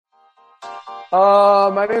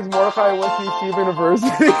My name is Mordecai. I went to Yeshiva University.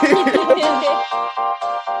 Okay.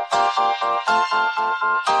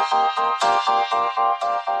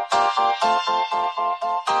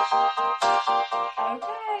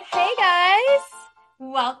 Hey guys,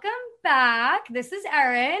 welcome back. This is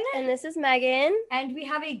Erin. And this is Megan. And we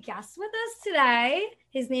have a guest with us today.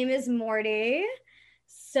 His name is Morty.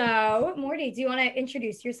 So, Morty, do you want to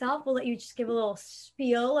introduce yourself? We'll let you just give a little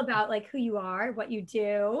spiel about like who you are, what you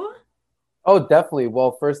do. Oh, definitely.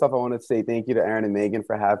 Well, first off, I want to say thank you to Erin and Megan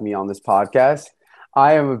for having me on this podcast.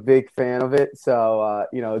 I am a big fan of it. So,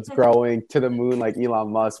 it's growing to the moon like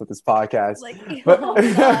Elon Musk with this podcast.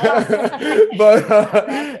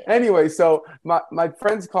 Anyway, so my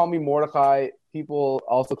friends call me Mordecai. People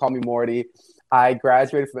also call me Morty. I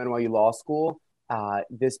graduated from NYU Law School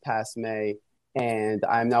this past May, and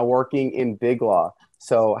I'm now working in Big Law.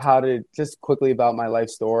 So just quickly about my life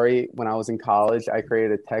story. When I was in college, I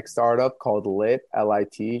created a tech startup called Lit,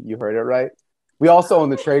 L-I-T. You heard it right. We also own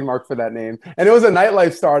the trademark for that name. And it was a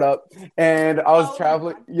nightlife startup. And I was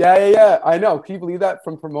traveling. Yeah. I know. Can you believe that?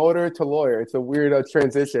 From promoter to lawyer. It's a weird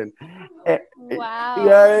transition. Wow.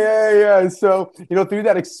 Yeah. So, through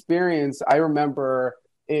that experience, I remember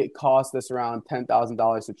it cost us around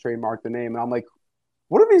 $10,000 to trademark the name. And I'm like,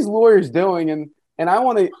 what are these lawyers doing? And I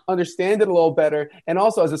want to understand it a little better. And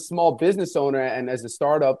also as a small business owner and as a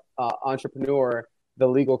startup entrepreneur, the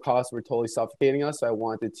legal costs were totally suffocating us. So I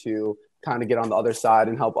wanted to kind of get on the other side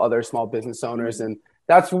and help other small business owners. And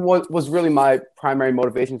that's what was really my primary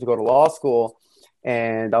motivation to go to law school.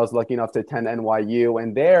 And I was lucky enough to attend NYU.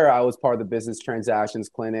 And there I was part of the business transactions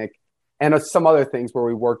clinic and some other things where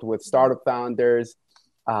we worked with startup founders.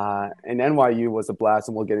 And NYU was a blast,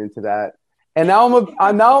 and we'll get into that. And now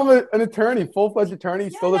I'm an attorney, full-fledged attorney.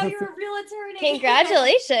 Yeah, now you're a real attorney.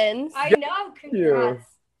 Congratulations. I know. Congrats.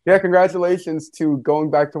 Yeah, congratulations to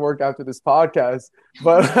going back to work after this podcast.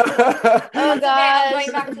 But oh god, I'm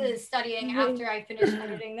going back to studying after I finish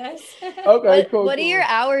editing this. Okay, cool. What do your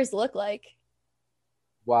hours look like?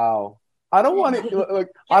 Wow, I don't want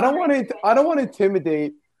to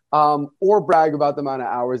intimidate or brag about the amount of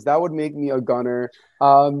hours. That would make me a gunner.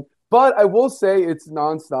 But I will say it's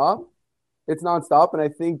nonstop. And I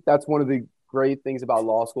think that's one of the great things about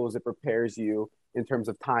law school is it prepares you in terms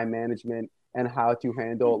of time management and how to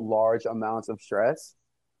handle large amounts of stress.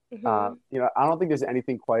 Mm-hmm. I don't think there's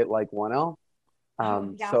anything quite like 1L.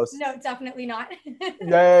 No, definitely not.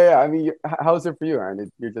 Yeah. I mean, how's it for you,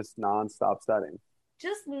 Aaron? You're just nonstop studying.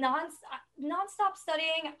 Just nonstop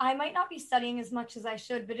studying. I might not be studying as much as I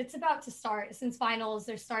should, but it's about to start since finals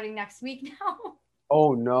are starting next week now.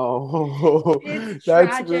 Oh no, it's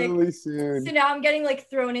that's tragic. Really soon. So now I'm getting like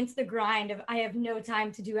thrown into the grind of I have no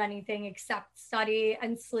time to do anything except study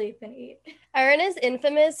and sleep and eat. Erin is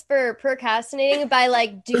infamous for procrastinating by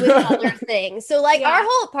like doing other things. So like our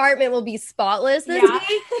whole apartment will be spotless this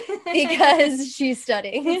week because she's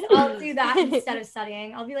studying. I'll do that instead of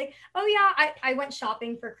studying. I'll be like, oh yeah, I went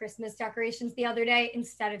shopping for Christmas decorations the other day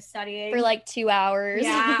instead of studying. For like 2 hours.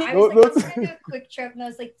 Yeah, I was like, let's do a quick trip. And I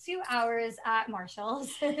was like 2 hours at Marshall's.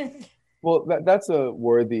 Well, that's a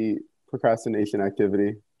worthy procrastination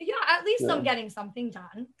activity. Yeah, at least I'm getting something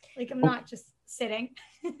done. Like I'm not just sitting.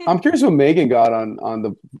 I'm curious what Megan got on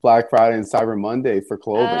the Black Friday and Cyber Monday for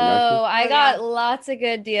clothing. Oh, I got lots of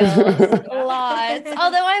good deals. Lots.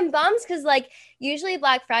 Although I'm bummed because like usually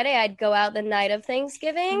Black Friday I'd go out the night of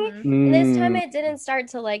Thanksgiving. Mm-hmm. And this time it didn't start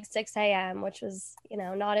till like 6 a.m., which was,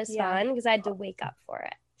 not as fun because I had to wake up for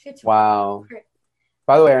it. Wow.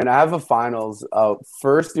 By the way, Aaron, I have a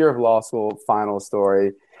first year of law school final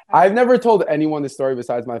story. I've never told anyone this story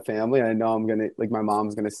besides my family. And I know my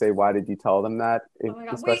mom's going to say, why did you tell them that? Oh my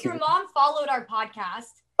God. Wait, your mom followed our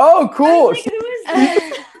podcast. Oh, cool. Like, who is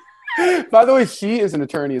this? By the way, she is an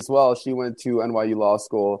attorney as well. She went to NYU Law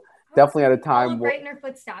School. Definitely at a time. Right in her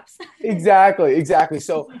footsteps. Exactly.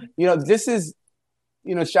 So, this is,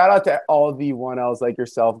 shout out to all the 1Ls like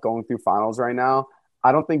yourself going through finals right now.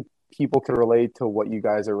 I don't think people can relate to what you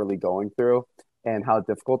guys are really going through and how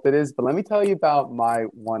difficult it is. But let me tell you about my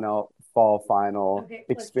 1L fall final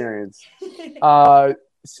experience.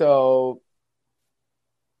 So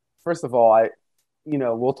first of all,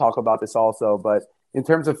 we'll talk about this also, but in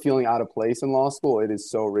terms of feeling out of place in law school, it is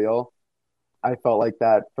so real. I felt like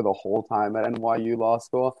that for the whole time at NYU Law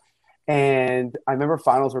School. And I remember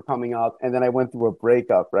finals were coming up, and then I went through a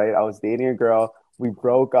breakup, right? I was dating a girl. We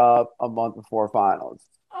broke up a month before finals.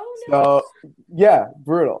 Oh, no. So, yeah,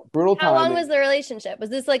 brutal How timing. long was the relationship? Was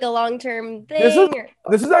this like a long-term thing?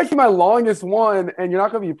 This is actually my longest one, and you're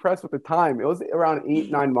not going to be impressed with the time. It was around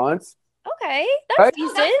 8-9 months. Okay, that's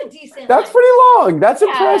decent. That's a decent. That's pretty long. That's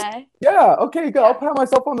impressive. Yeah, okay, good. I'll pat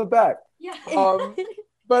myself on the back. Yeah.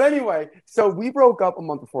 But anyway, so we broke up a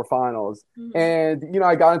month before finals, and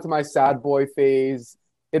I got into my sad boy phase.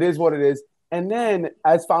 It is what it is. And then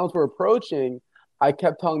as finals were approaching, I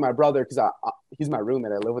kept telling my brother, because he's my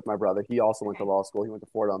roommate. I live with my brother. He also went to law school. He went to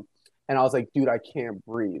Fordham. And I was like, dude, I can't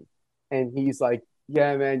breathe. And he's like,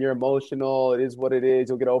 yeah, man, you're emotional. It is what it is.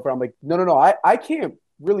 You'll get over it. I'm like, no. I can't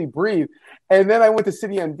really breathe. And then I went to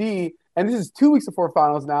City MD, and this is 2 weeks before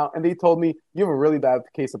finals now. And they told me, you have a really bad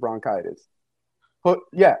case of bronchitis. But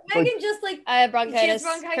yeah. Megan just like, I have bronchitis.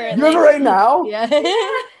 Currently. You have it right now? Yeah.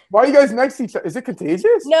 Why are you guys next to each other? Is it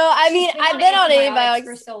contagious? No, I mean, I've been on antibiotics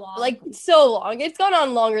for so long. Like so long. It's gone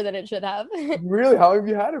on longer than it should have. Really? How long have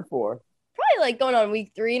you had it for? Probably like going on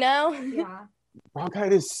week 3 now. Yeah.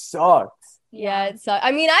 Bronchitis sucks. Yeah, it sucks.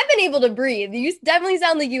 I mean, I've been able to breathe. You definitely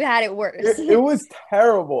sound like you had it worse. It was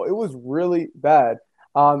terrible. It was really bad.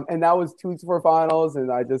 And that was 2 weeks before finals,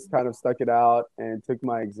 and I just kind of stuck it out and took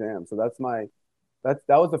my exam. So that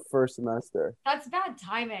was the first semester. That's bad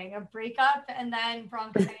timing. A breakup and then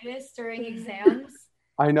bronchitis during exams.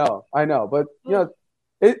 I know. But,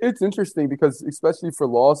 it's interesting because especially for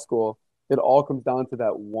law school, it all comes down to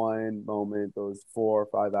that one moment, those 4 or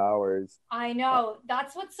 5 hours. I know.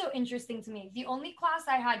 That's what's so interesting to me. The only class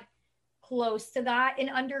I had close to that in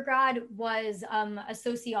undergrad was a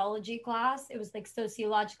sociology class. It was like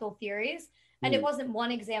sociological theories. And it wasn't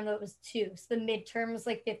one exam, though, it was 2. So the midterm was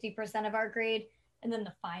like 50% of our grade. And then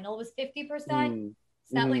the final was 50%. So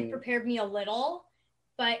that like prepared me a little,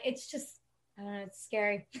 but it's just, I don't know, it's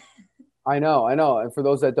scary. I know. And for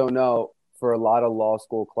those that don't know, for a lot of law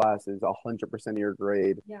school classes, 100% of your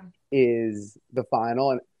grade is the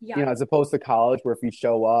final. And, as opposed to college where if you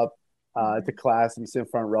show up to class and you sit in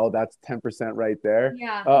front row, that's 10% right there.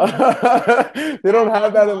 Yeah. They don't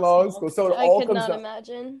have that in law school. So I could not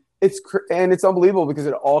imagine. And it's unbelievable because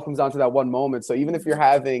it all comes down to that one moment. So even if you're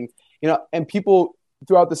having, and people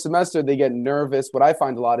throughout the semester, they get nervous. What I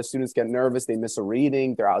find a lot of students get nervous. They miss a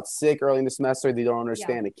reading. They're out sick early in the semester. They don't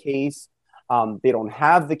understand a case. They don't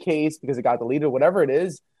have the case because it got deleted, whatever it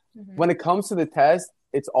is. When it comes to the test,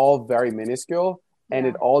 it's all very minuscule. And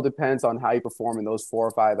it all depends on how you perform in those 4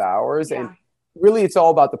 or 5 hours. And really, it's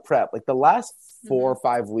all about the prep. Like the last 4 or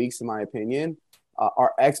 5 weeks, in my opinion,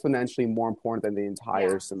 are exponentially more important than the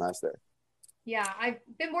entire semester. Yeah, I've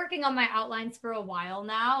been working on my outlines for a while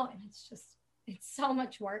now, and it's so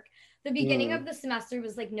much work. The beginning of the semester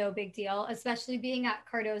was like no big deal, especially being at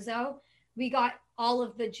Cardozo. We got all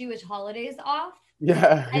of the Jewish holidays off.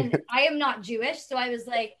 Yeah. And I am not Jewish, so I was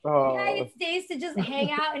like, it's days to just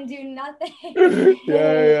hang out and do nothing.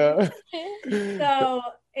 Yeah. So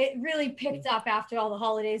it really picked up after all the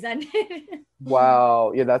holidays ended.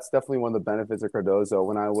 Wow. Yeah, that's definitely one of the benefits of Cardozo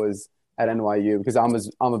when I was at NYU, because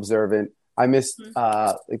I'm observant. I missed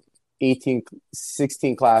like 16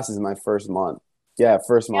 classes in my first month. Yeah,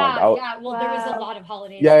 first month. Well, there was a lot of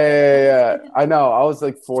holidays. Yeah. I know. I was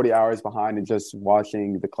like 40 hours behind in just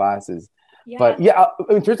watching the classes. Yeah. But yeah,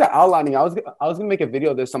 in terms of outlining, I was gonna make a video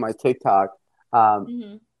of this on my TikTok.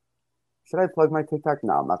 Should I plug my TikTok?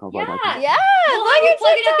 No, I'm not gonna plug my TikTok. Yeah, you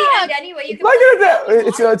plug it at the end anyway. You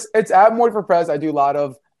can it's at Morty for Press. I do a lot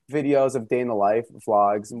of videos of day in the life,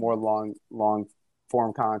 vlogs, more long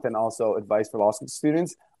form content, also advice for law school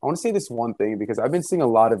students. I want to say this one thing because I've been seeing a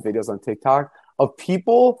lot of videos on TikTok of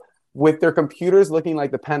people with their computers looking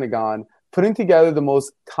like the Pentagon, putting together the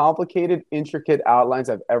most complicated, intricate outlines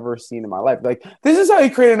I've ever seen in my life. Like, this is how you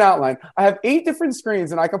create an outline. I have 8 different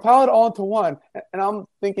screens and I compile it all into one. And I'm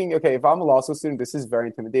thinking, okay, if I'm a law school student, this is very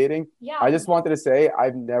intimidating. Yeah. I just wanted to say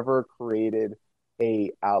I've never created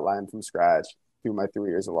a outline from scratch through my 3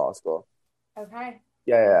 years of law school. Okay.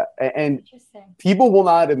 Yeah. And people will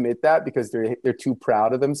not admit that because they're too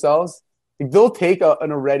proud of themselves. They'll take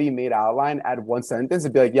an already made outline, add one sentence,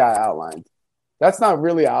 and be like, "Yeah, I outlined." That's not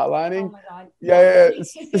really outlining. Oh my god. Yeah.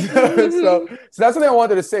 So that's something I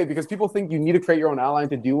wanted to say because people think you need to create your own outline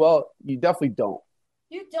to do well. You definitely don't.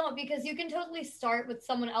 You don't, because you can totally start with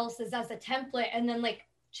someone else's as a template and then like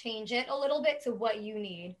change it a little bit to what you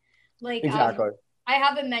need. Like exactly. I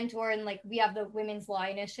have a mentor, and like we have the Women's Law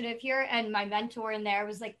Initiative here, and my mentor in there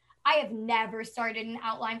was like, I have never started an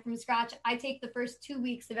outline from scratch. I take the first 2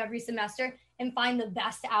 weeks of every semester and find the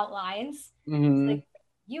best outlines. Mm-hmm. Like,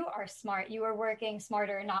 you are smart. You are working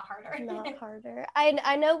smarter, not harder. Not harder.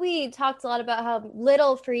 I know we talked a lot about how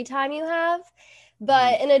little free time you have,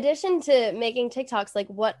 but in addition to making TikToks, like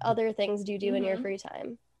what other things do you do in your free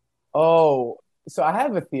time? Oh, so I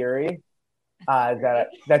have a theory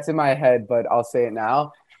that's in my head, but I'll say it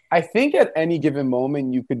now. I think at any given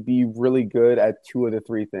moment, you could be really good at 2 of the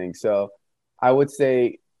 3 things. So I would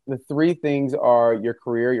say the 3 things are your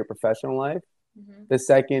career, your professional life, Mm-hmm. The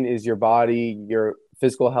second is your body, your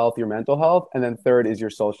physical health, your mental health, and then third is your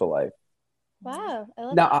social life. Wow, I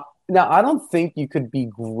love Now, I don't think you could be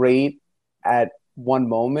great at one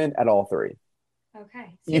moment at all three.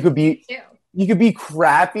 Okay. So You could be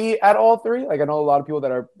crappy at all three. Like I know a lot of people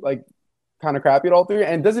that are like kind of crappy at all three,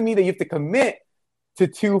 and it doesn't mean that you have to commit to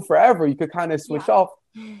two forever. You could kind of switch off.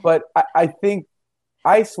 But I think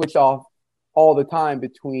I switch off all the time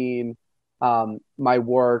between my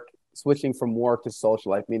work, switching from work to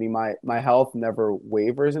social life, meaning my health never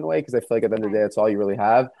wavers in a way because I feel like at the end of the day, that's all you really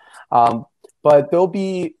have. But there'll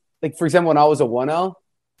be like, for example, when I was a 1L,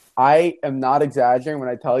 I am not exaggerating when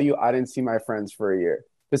I tell you I didn't see my friends for a year,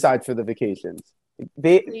 besides for the vacations.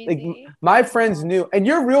 Like my friends knew, and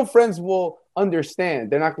your real friends will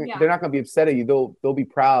understand. They're not gonna be upset at you. They'll be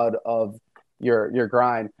proud of your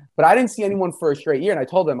grind. But I didn't see anyone for a straight year, and I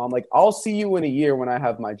told them, I'm like, I'll see you in a year when I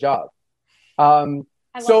have my job.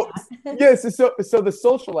 So yes, so the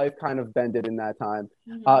social life kind of bended in that time.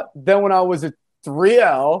 Then when I was a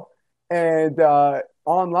 3L and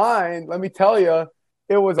online, let me tell you,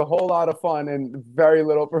 it was a whole lot of fun and very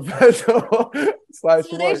little professional /work.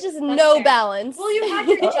 So there's just no balance. Well, you had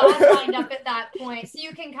your job lined up at that point, so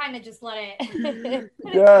you can kind of just let it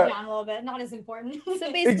go down a little bit. Not as important.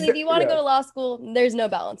 So basically, if you want to go to law school, there's no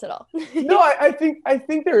balance at all. No, I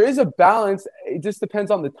think there is a balance. It just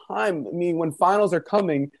depends on the time. I mean, when finals are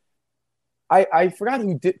coming, I forgot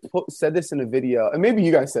who said this in a video, and maybe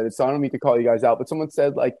you guys said it, so I don't mean to call you guys out, but someone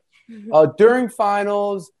said like during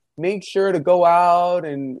finals, make sure to go out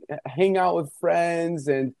and hang out with friends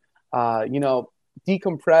and,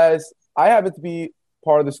 decompress. I happen to be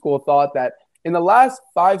part of the school of thought that in the last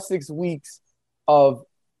 5-6 weeks of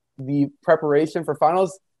the preparation for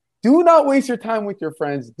finals, do not waste your time with your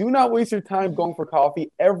friends. Do not waste your time going for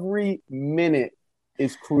coffee. Every minute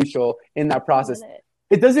is crucial in that process.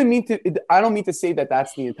 It doesn't mean I don't mean to say that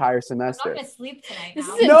that's the entire semester. I'm not gonna sleep tonight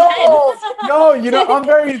now. No, I'm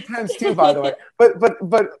very intense too, by the way.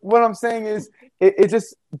 But what I'm saying is, it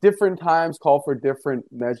just different times call for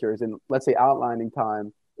different measures, and let's say outlining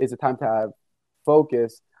time is a time to have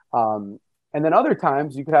focus, and then other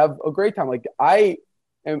times you could have a great time. Like I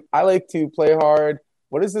like to play hard.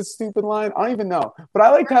 What is this stupid line? I don't even know. But I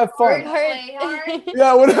like to have fun.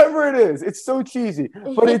 Yeah, whatever it is. It's so cheesy.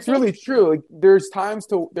 But it's really true. Like there are times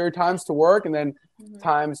to work and then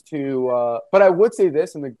times to but I would say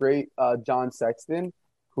this, and the great John Sexton,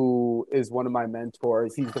 who is one of my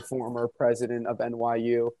mentors. He's the former president of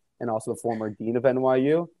NYU and also the former dean of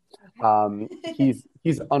NYU.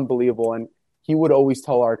 He's unbelievable. And he would always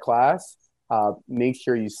tell our class, make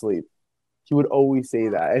sure you sleep. He would always say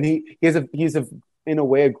that. And he's in a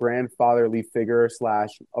way, a grandfatherly figure /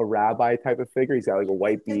 a rabbi type of figure. He's got like a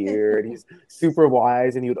white beard. He's super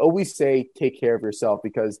wise. And he would always say, take care of yourself,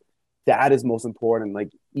 because that is most important.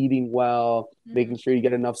 Like eating well, making sure you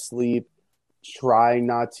get enough sleep, trying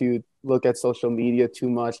not to look at social media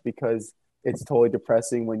too much because it's totally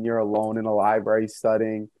depressing when you're alone in a library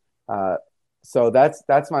studying. So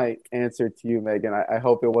that's my answer to you, Megan. I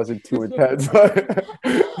hope it wasn't too intense. But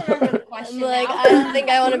I'm like, I don't think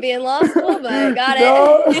I want to be in law school, but I got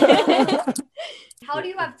it. How do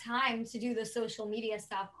you have time to do the social media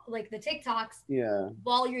stuff, like the TikToks,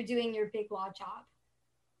 while you're doing your big law job?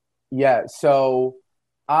 Yeah, so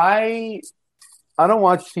I don't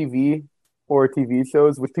watch TV or TV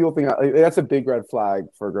shows, which people think that's a big red flag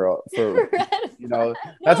for a girl.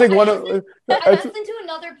 That's like one of. I listened to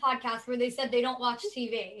another podcast where they said they don't watch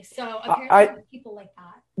TV. So apparently, people like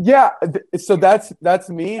that. Yeah, so that's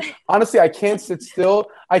me. Honestly, I can't sit still.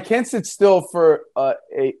 I can't sit still for I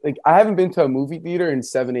haven't been to a movie theater in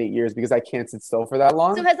 7-8 years because I can't sit still for that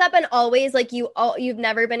long. So has that been always like you've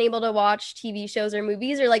never been able to watch TV shows or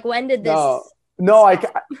movies, or like when did this? No,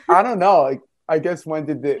 I don't know. Like, I guess when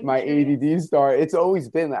did my ADD start? It's always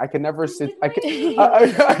been I could never sit. I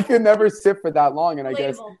could never sit for that long, and I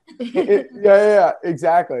guess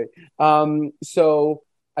exactly. So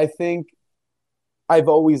I think I've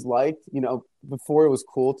always liked, before it was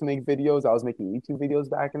cool to make videos, I was making YouTube videos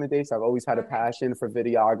back in the day. So I've always had a passion for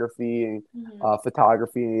videography and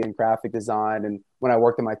photography and graphic design. And when I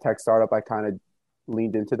worked in my tech startup, I kind of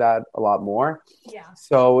leaned into that a lot more. Yeah.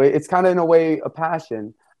 So it's kind of in a way a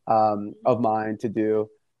passion of mine to do.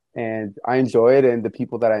 And I enjoy it. And the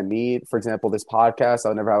people that I meet, for example, this podcast,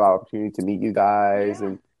 I'll never have an opportunity to meet you guys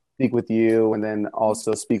and speak with you, and then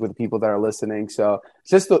also speak with the people that are listening. So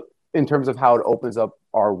just in terms of how it opens up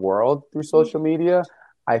our world through social media,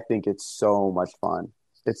 I think it's so much fun.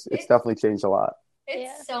 It's definitely changed a lot.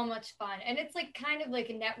 It's so much fun. And it's like kind of like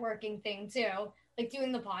a networking thing too. Like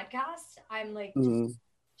doing the podcast, I'm like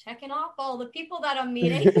checking off all the people that I'm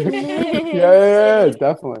meeting. Yeah,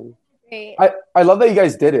 definitely. Great. I love that you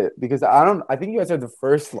guys did it because I think you guys are the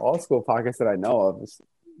first law school podcast that I know of,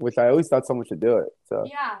 which I always thought someone should do it. So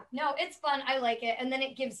yeah, no, it's fun. I like it. And then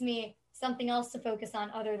it gives me something else to focus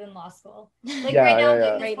on other than law school. Like Yeah, right now,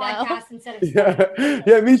 yeah, doing this yeah. podcast instead of yeah, studying.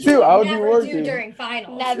 yeah, me too. I would be Never working. do during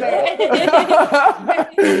finals. Never.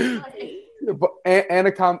 But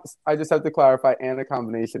I just have to clarify, and a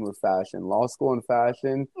combination with fashion, law school and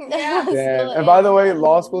fashion. Yeah. Yeah. And by the way,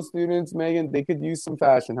 law school students, Megan, they could use some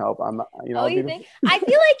fashion help. I'm not, Oh, you think? I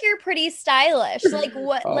feel like you're pretty stylish. Like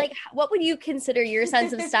what? Oh. Like what would you consider your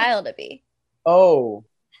sense of style to be? Oh,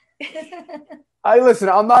 listen.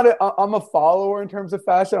 I'm a follower in terms of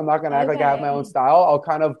fashion. I'm not gonna act like I have my own style.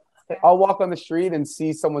 I'll walk on the street and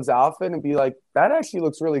see someone's outfit and be like, that actually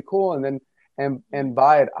looks really cool, and then and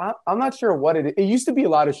buy it. I'm not sure what it is. It used to be a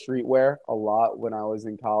lot of streetwear, a lot when I was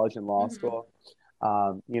in college and law school.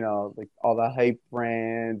 Like all the hype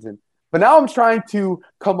brands, but now I'm trying to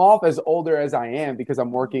come off as older as I am because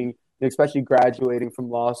I'm working, especially graduating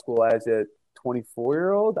from law school as a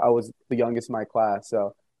 24-year-old. I was the youngest in my class,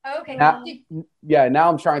 so. Okay. Now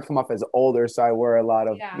I'm trying to come off as older, so I wear a lot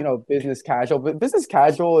of business casual. But business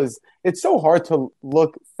casual it's so hard to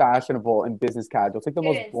look fashionable in business casual. It's like the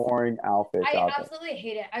most boring outfits I out there. absolutely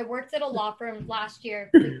hate it. I worked at a law firm last year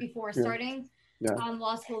before starting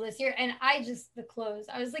law school this year, and the clothes.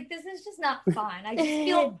 I was like, this is just not fun. I just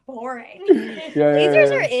feel boring. Blazers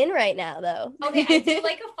are in right now, though. Okay, I do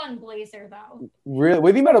like a fun blazer though. Really?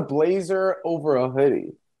 What do you mean about a blazer over a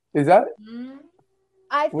hoodie? Is that?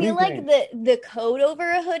 I feel like the coat over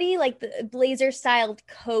a hoodie, like the blazer styled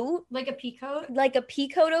coat, like a pea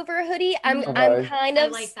coat over a hoodie. I'm kind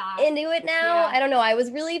of like into it now. Yeah. I don't know. I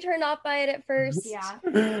was really turned off by it at first. Yeah,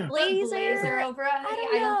 blazer over a hoodie.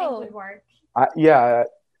 I don't think would work.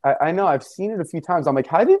 I know. I've seen it a few times. I'm like,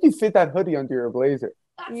 how did you fit that hoodie under your blazer?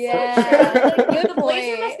 The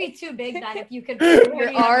blazer must be too big then if you could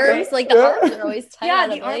your arms, like the arms are always tight on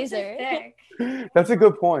the blazer. That's a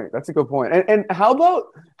good point. And how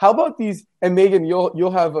about these, and Megan,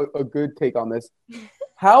 you'll have a good take on this.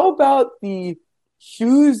 How about the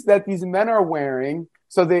shoes that these men are wearing?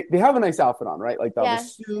 So they have a nice outfit on, right? Like the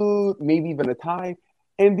suit, maybe even a tie.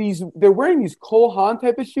 And they're wearing these Cole Haan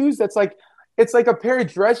type of shoes that's like, it's like a pair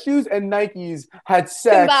of dress shoes and Nikes had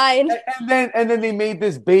sex combined, and then they made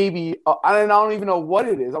this baby. I don't even know what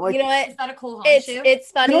it is. I'm like, you know what? Is that a Cole Haan shoe?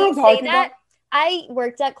 It's funny you say that. About? I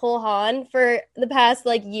worked at Cole Haan for the past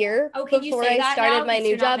year before I started my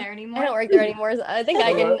new job. I don't work there anymore. So I think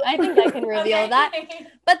I can reveal that.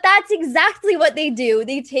 But that's exactly what they do.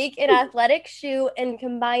 They take an athletic shoe and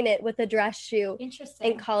combine it with a dress shoe.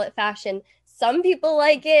 Interesting. And call it fashion. Some people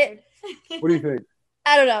like it. What do you think?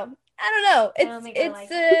 I don't know. I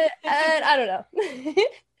don't know.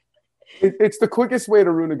 It's the quickest way to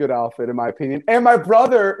ruin a good outfit, in my opinion. And my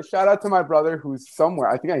brother, shout out to my brother who's somewhere.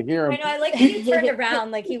 I think I hear him. I know. I like he turned around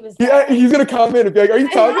like he was. Yeah, he's gonna come in and be like, "Are you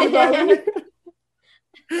talking about me?"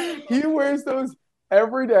 He wears those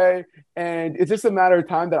every day, and it's just a matter of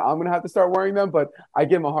time that I'm gonna have to start wearing them. But I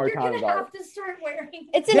give him a hard time about it. You're gonna have to start wearing.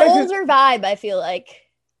 It's an older vibe, I feel like.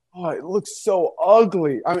 Oh, it looks so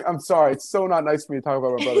ugly. I mean, I'm sorry. It's so not nice for me to talk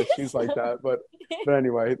about my brother's shoes like that. But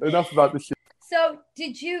anyway, enough about the shoes. So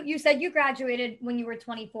you said you graduated when you were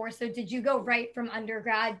 24. So did you go right from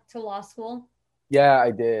undergrad to law school? Yeah,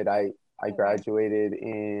 I did. I graduated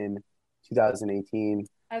in 2018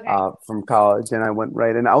 from college, and I went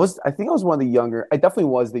right in. I think I was one of the younger. I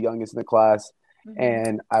definitely was the youngest in the class. Mm-hmm.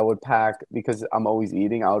 And I would pack, because I'm always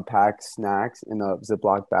eating, I would pack snacks in a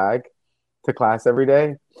Ziploc bag to class every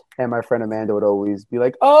day. And my friend Amanda would always be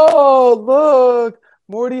like, "Oh, look,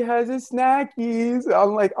 Morty has his snackies."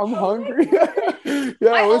 I'm like, I'm hungry.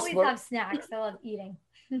 I always have snacks. I love eating.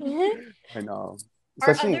 I know,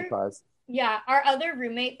 especially in class. Yeah, our other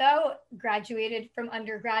roommate though graduated from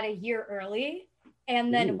undergrad a year early,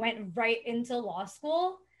 and then went right into law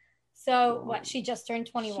school. So she just turned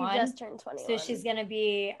 21. She just turned 21. So she's gonna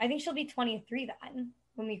be. I think she'll be 23 then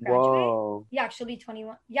when we graduate. Whoa. Yeah, she'll be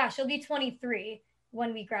 21. Yeah, she'll be 23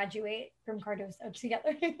 when we graduate from Cardoso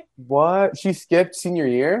together. What? She skipped senior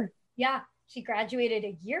year? Yeah, she graduated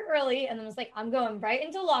a year early and then was like, I'm going right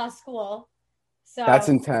into law school. So that's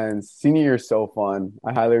intense. Senior year is so fun.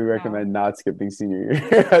 I highly recommend not skipping senior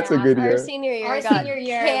year. That's a good year. Our senior year got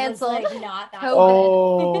canceled. Was not that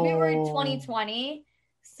good. We were in 2020.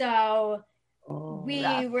 So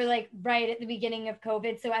we were right at the beginning of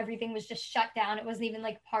COVID. So everything was just shut down. It wasn't even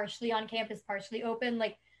partially on campus, partially open.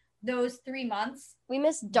 Those 3 months, we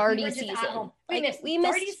missed Darty season. We missed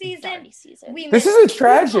Darty season. This is a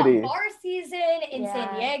tragedy. Bar season in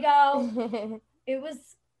San Diego. It was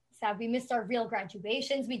sad. We missed our real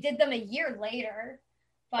graduations. We did them a year later.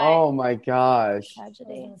 But oh my gosh.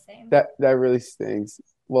 Tragedy. That really stinks.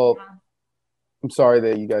 Well, yeah. I'm sorry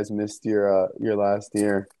that you guys missed your last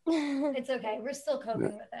year. It's okay. We're still coping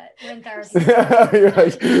with it. We're in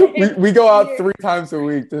therapy. Like, we go out 3 times a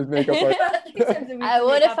week to make up. I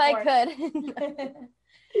would if I could.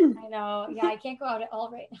 I know. Yeah, I can't go out at all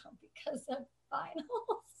right now because of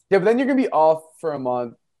finals. Yeah, but then you're gonna be off for a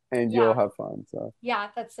month and you'll have fun. So yeah,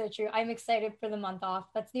 that's so true. I'm excited for the month off.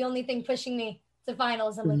 That's the only thing pushing me to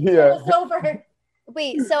finals. I'm like, it's over.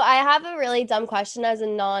 Wait, so I have a really dumb question as a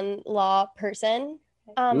non-law person.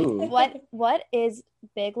 What is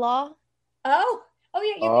big law? Oh yeah,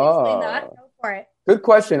 you can explain that. Go for it. Good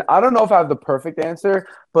question. I don't know if I have the perfect answer,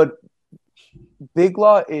 but big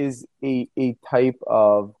law is a type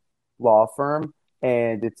of law firm,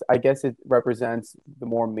 and I guess it represents the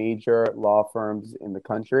more major law firms in the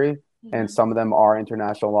country, and some of them are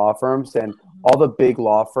international law firms, and all the big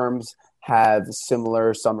law firms have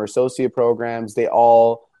similar summer associate programs. They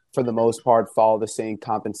all, for the most part, follow the same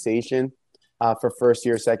compensation for first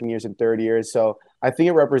year, second years, and third years. So I think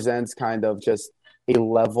it represents kind of just a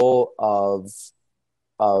level of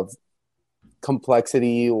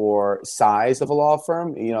complexity or size of a law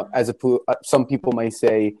firm. You know, some people may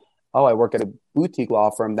say, oh, I work at a boutique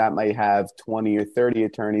law firm that might have 20 or 30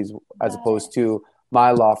 attorneys, as opposed to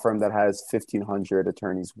my law firm that has 1,500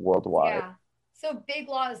 attorneys worldwide. Yeah. So big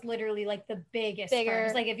law is literally like the biggest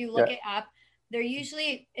firms. Like if you look it up, they're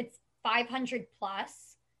usually it's 500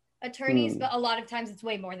 plus attorneys, but a lot of times it's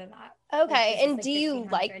way more than that. Okay. And do you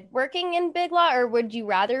like working in big law, or would you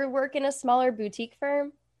rather work in a smaller boutique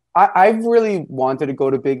firm? I've really wanted to go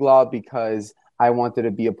to big law because I wanted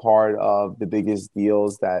to be a part of the biggest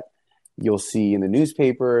deals that you'll see in the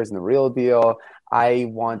newspapers and the real deal. I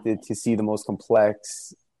wanted to see the most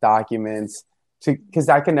complex documents, because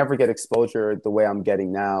I can never get exposure the way I'm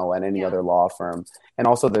getting now at any other law firm. And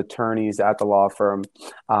also the attorneys at the law firm.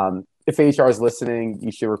 If HR is listening,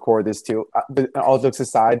 you should record this too. But all jokes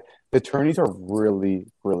aside, the attorneys are really,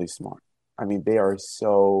 really smart. I mean, they are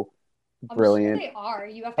so brilliant. I'm sure they are.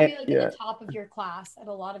 You have to be like in the top of your class at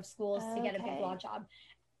a lot of schools to get a big law job.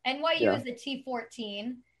 NYU is the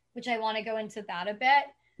T14, which I want to go into that a bit.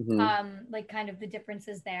 Like kind of the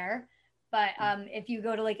differences there. But if you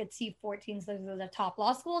go to like a T14, so those are top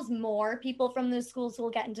law schools, more people from those schools will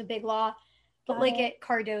get into big law. But like at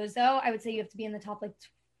Cardozo, I would say you have to be in the top like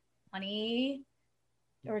 20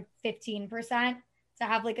 or 15% to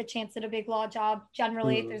have like a chance at a big law job.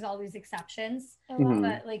 Generally, there's always exceptions,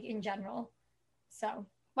 but like in general. So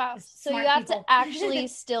wow. So you have to actually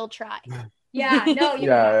still try. Yeah, no, you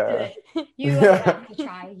have to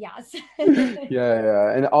try, yes.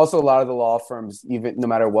 Yeah. And also a lot of the law firms, even no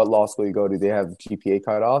matter what law school you go to, they have GPA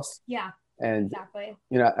cutoffs. Yeah, and exactly.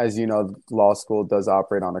 You know, as you know, law school does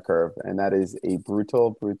operate on a curve, and that is a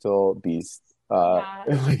brutal beast.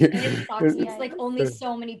 It sucks. It's like only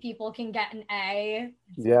so many people can get an A.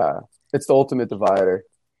 Yeah, it's the ultimate divider.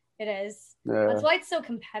 It is. Yeah. That's why it's so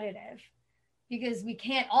competitive, because we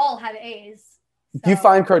can't all have A's. So, do you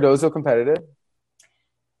find Cardozo competitive?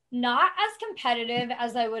 Not as competitive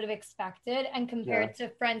as I would have expected, and compared to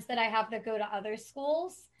friends that I have that go to other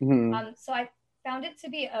schools. So I found it to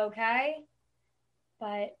be okay,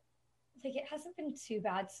 but like it hasn't been too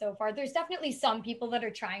bad so far. There's definitely some people that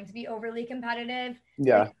are trying to be overly competitive,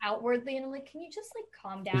 like outwardly, and I'm like, can you just like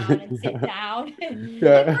calm down and sit down?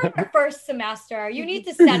 We're in our first semester. You need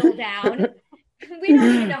to settle down. We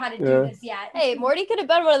don't even know how to do this yet. Hey, Morty could have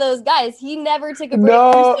been one of those guys. He never took a break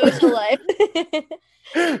from social life.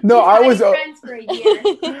 No, I was friends for a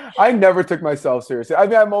year. I never took myself seriously. I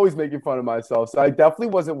mean, I'm always making fun of myself. So I definitely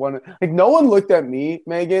wasn't one. Like, no one looked at me,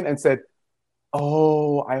 Megan, and said,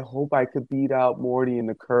 oh, I hope I could beat out Morty in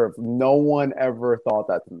the curve. No one ever thought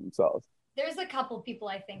that to themselves. There's a couple people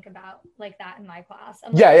I think about like that in my class.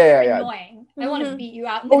 I'm like, annoying. I want to beat you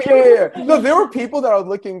out. No, there were people that I was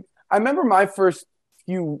looking. I remember my first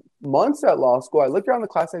few months at law school. I looked around the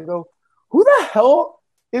class and I go, who the hell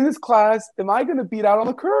in this class am I going to beat out on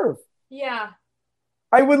the curve? Yeah.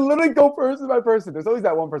 I would literally go person by person. There's always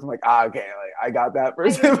that one person like, okay, like I got that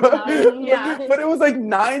person. But it was like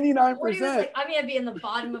 99%. Like, I'm going to be in the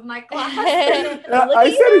bottom of my class. I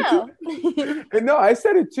said it too. No, I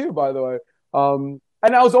said it too, by the way.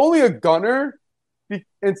 And I was only a gunner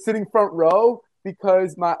and sitting front row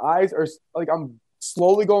because my eyes are like, I'm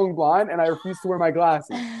slowly going blind and I refuse to wear my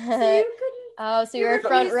glasses. So you're a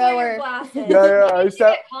front rower. I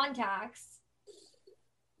said contacts.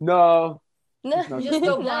 No. Just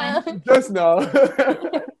go blind. Just no.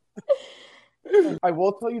 I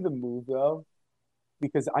will tell you the move though.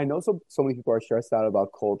 because I know so many people are stressed out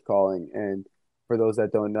about cold calling, and for those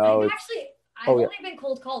that don't know, I've only been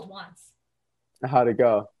cold called once. How'd it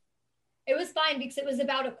go? It was fine because it was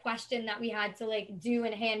about a question that we had to like do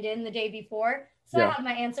and hand in the day before. So I had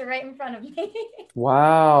my answer right in front of me.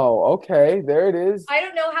 Wow. Okay. There it is. I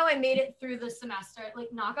don't know how I made it through the semester.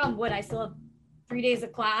 Like, knock on wood, I still have 3 days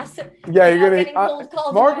of class. Yeah, you're gonna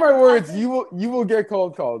mark my words. You will get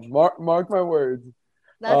cold calls. Mark my words.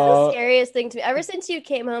 That's the scariest thing to me. Ever since you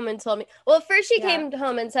came home and told me. Well, first she came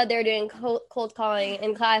home and said they were doing cold calling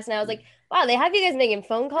in class, and I was like, wow, they have you guys making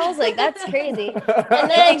phone calls? Like, that's crazy.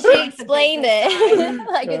 And then she explained it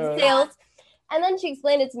like it's sales. And then she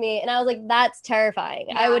explained it to me, and I was like, that's terrifying.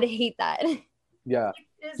 Yeah. I would hate that. Yeah.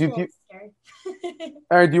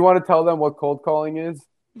 Aaron, do you want to tell them what cold calling is?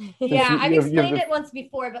 Yeah, I've explained it once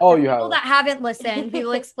before, but for people that haven't listened, we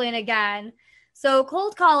will explain again. So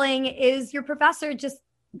cold calling is your professor just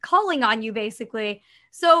calling on you, basically.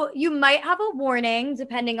 So you might have a warning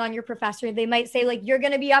depending on your professor. They might say like, you're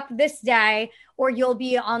going to be up this day, or you'll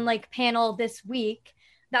be on like panel this week.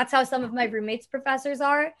 That's how some of my roommates' professors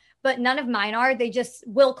are, but none of mine are. They just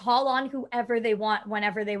will call on whoever they want,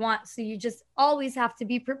 whenever they want. So you just always have to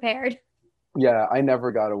be prepared. Yeah, I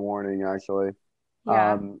never got a warning, actually.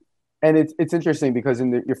 Yeah. And it's interesting because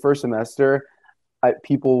in your first semester,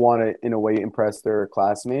 people want to, in a way, impress their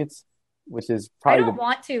classmates, which is probably I don't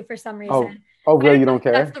want to for some reason. Oh, really? You don't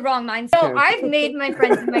care? That's the wrong mindset. So I've made my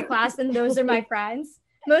friends in my class, and those are my friends.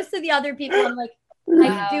 Most of the other people, I'm like, I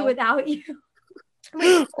can do without you.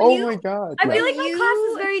 My God. I feel like my class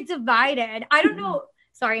is very divided. I don't know.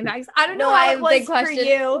 Sorry, Max. I don't know how it was for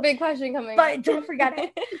you. Big question coming but up. Don't forget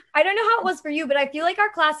it. I don't know how it was for you, but I feel like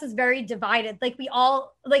our class is very divided. Like we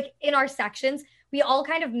all, like in our sections, we all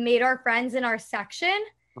kind of made our friends in our section.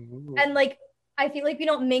 Ooh. And like, I feel like we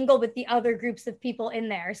don't mingle with the other groups of people in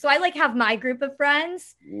there. So I like have my group of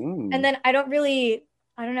friends. And then I don't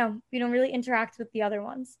know. We don't really interact with the other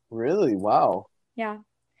ones. Really? Wow. Yeah.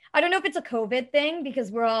 I don't know if it's a COVID thing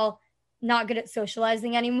because we're all not good at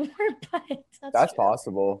socializing anymore, but that's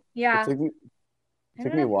possible. Yeah. It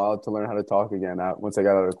took me a while to learn how to talk again once I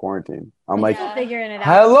got out of quarantine. I'm figuring it out.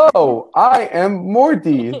 Hello, I am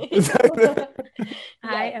Morty.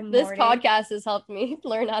 I am This Morty. podcast has helped me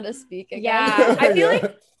learn how to speak again. Yeah. I feel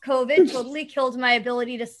like COVID totally killed my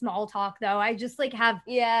ability to small talk though. I just like have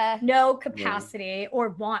no capacity or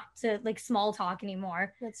want to like small talk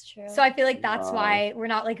anymore. That's true. So I feel like that's why we're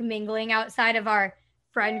not like mingling outside of our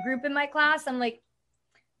friend group in my class. I'm like,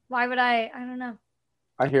 why would I don't know.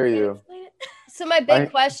 I hear you. So my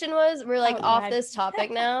big question was, we're like off this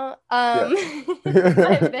topic now.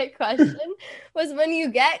 My big question was, when you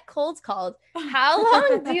get cold called, how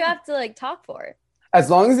long do you have to like talk for? As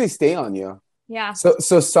long as they stay on you. Yeah.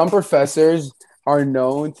 So some professors are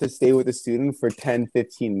known to stay with a student for 10,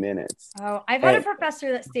 15 minutes. Oh, I've had a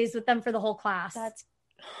professor that stays with them for the whole class.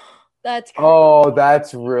 That's crazy. Oh,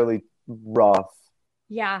 that's really rough.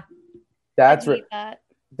 Yeah. That's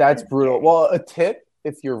that's brutal. Scary. Well, a tip,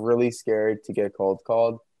 if you're really scared to get cold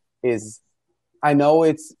called, is I know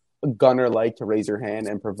it's gunner-like to raise your hand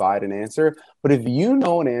and provide an answer, but if you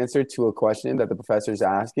know an answer to a question that the professor's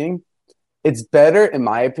asking, it's better, in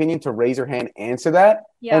my opinion, to raise your hand, answer that,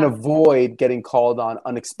 and avoid getting called on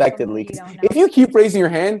unexpectedly. Because if you keep raising your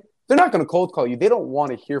hand, they're not going to cold call you. They don't want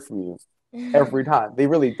to hear from you every time. They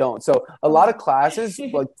really don't. So a lot of classes,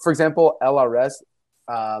 like, for example, LRS,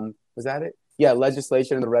 was that it? Yeah,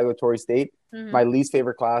 legislation in the regulatory state, my least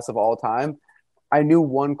favorite class of all time. I knew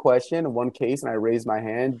one question, one case, and I raised my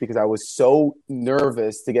hand because I was so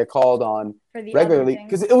nervous to get called on regularly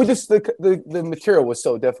because it was just the material was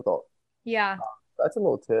so difficult. Yeah. That's a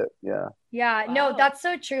little tip. Yeah. Yeah. Wow. No, that's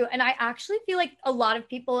so true. And I actually feel like a lot of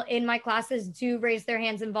people in my classes do raise their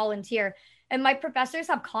hands and volunteer. And my professors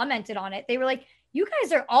have commented on it. They were like, you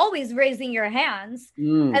guys are always raising your hands.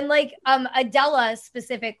 And like Adela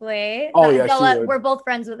specifically. Adela, we're both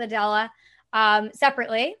friends with Adela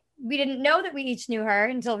separately. We didn't know that we each knew her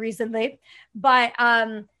until recently. But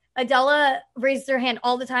Adela raised her hand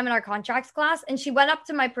all the time in our contracts class. And she went up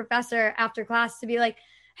to my professor after class to be like,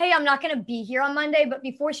 hey, I'm not going to be here on Monday. But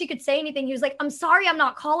before she could say anything, he was like, I'm sorry, I'm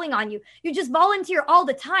not calling on you. You just volunteer all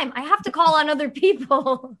the time. I have to call on other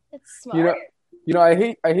people. It's smart. You know, I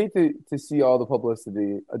hate to see all the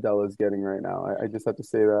publicity Adela's getting right now. I just have to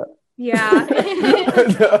say that. Yeah.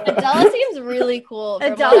 Adela seems really cool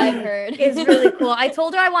from what I've heard. Is really cool. I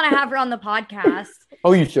told her I want to have her on the podcast.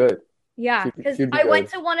 Oh, you should. Yeah, because I went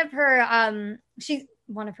to one of her,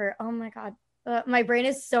 oh my God, My brain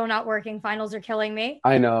is so not working. Finals are killing me.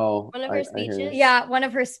 I know. One of her speeches? Yeah, one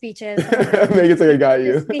of her speeches. Make it like I got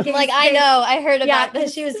you. Like, I know. I heard about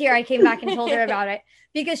this. She was here. I came back and told her about it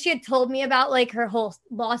because she had told me about like her whole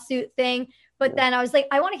lawsuit thing. But then I was like,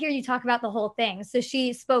 I want to hear you talk about the whole thing. So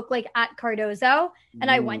she spoke like at Cardozo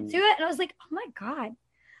and I went to it and I was like, oh my God.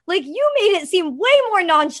 Like you made it seem way more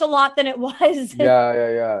nonchalant than it was.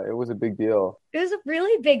 Yeah. It was a big deal. It was a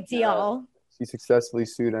really big deal. She successfully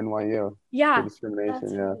sued NYU. Yeah. For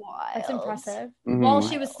discrimination. That's impressive. While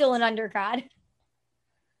she was still an undergrad.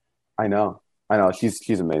 I know.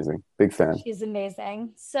 She's amazing. Big fan. She's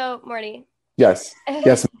amazing. So, Morty. Yes,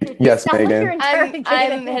 Megan.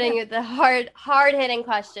 I'm hitting you with the hard hitting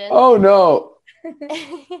question. Oh no.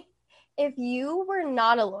 If you were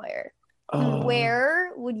not a lawyer,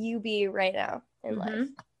 where would you be right now in life?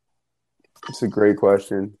 It's a great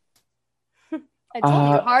question. I told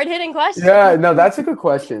you, hard hitting question. Yeah, no, that's a good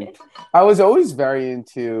question. I was always very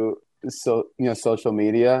into social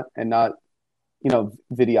media and not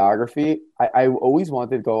videography. I always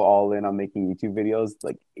wanted to go all in on making YouTube videos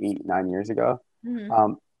like 8-9 years ago.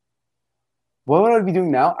 What would I be doing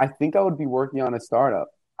now? I think I would be working on a startup.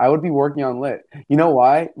 I would be working on Lit. You know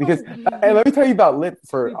why? Because let me tell you about Lit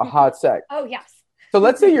for a hot sec. Oh, yes. So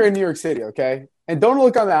let's say you're in New York City, okay? And don't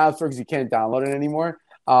look on the App Store because you can't download it anymore.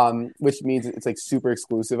 Which means it's like super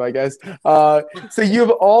exclusive, I guess. So you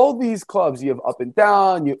have all these clubs. You have Up and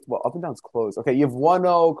Down. Up and Down's closed. Okay, you have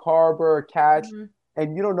 1-0, Carver, Catch,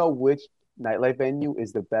 and you don't know which nightlife venue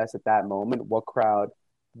is the best at that moment.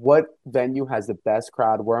 What venue has the best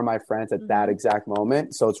crowd? Where are my friends at that exact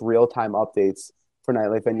moment? So it's real-time updates for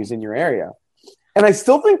nightlife venues in your area. And I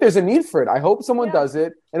still think there's a need for it. I hope someone does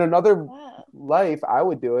it. In another life, I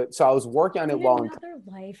would do it. So I was working on it while in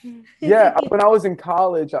life. when I was in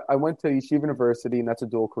college, I went to Yeshiva University, and that's a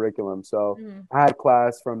dual curriculum. So I had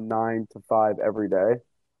class from 9 to 5 every day.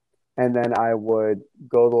 And then I would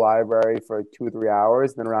go to the library for 2 or 3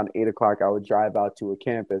 hours. Then around 8 o'clock, I would drive out to a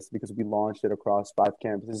campus because we launched it across 5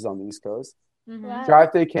 campuses on the East Coast.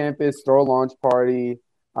 Drive to a campus, throw a launch party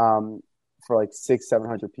for like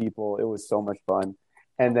 600-700 people. It was so much fun.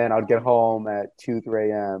 And then I'd get home at 2-3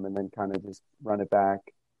 a.m. and then kind of just run it back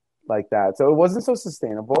like that. So it wasn't so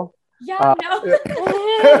sustainable. Yeah, no.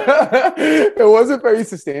 It wasn't very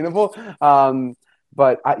sustainable.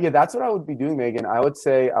 But that's what I would be doing, Megan. I would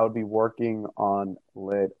say I would be working on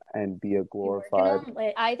Lit and be a glorified.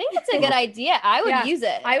 I think it's a good idea. I would use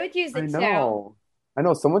it. I would use it too. I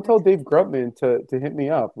know. Someone told Dave Grubman to hit me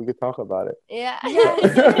up. We could talk about it. Yeah.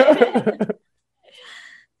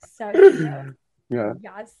 So yeah.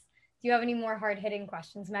 Yes. Do you have any more hard-hitting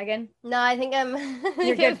questions, Megan? No, I think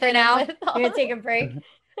You're good for now. You're gonna take a break.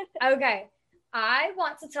 Okay. I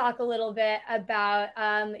want to talk a little bit about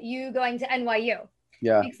you going to NYU.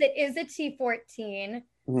 Yeah. Because it is a T14.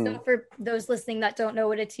 So for those listening that don't know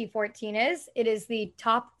what a T14 is, it is the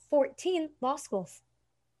top 14 law schools.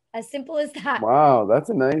 As simple as that. Wow, that's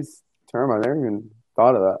a nice term. I never even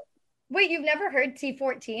thought of that. Wait, you've never heard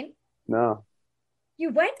T14? No. You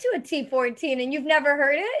went to a T14 and you've never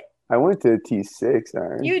heard it? I went to a T6,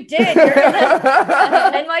 Aaron. You did. You're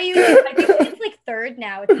NYU. I think it's like third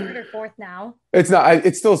now. It's third or fourth now. It's not.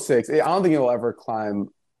 It's still 6. I don't think it'll ever climb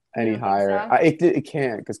any higher. So? It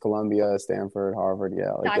can't because Columbia, Stanford, Harvard.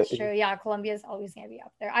 Yeah, that's true. Yeah, Columbia is always going to be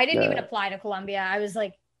up there. I didn't even apply to Columbia. I was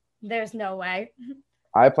like, there's no way.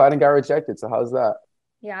 I applied and got rejected. So how's that?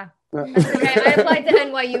 Yeah. That's okay. I applied to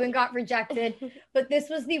NYU and got rejected, but this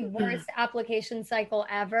was the worst application cycle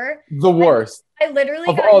ever. The worst. I literally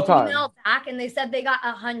of got all an time. email back and they said they got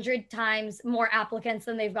 100 times more applicants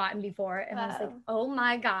than they've gotten before. And I was like, oh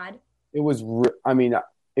my God. It was,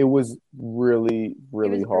 it was really,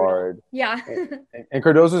 really hard. Yeah. and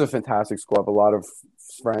Cardozo is a fantastic school. I have a lot of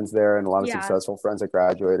friends there and a lot of successful friends that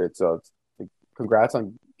graduated. So congrats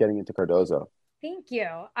on getting into Cardozo. Thank you.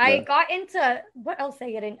 I got into, what else did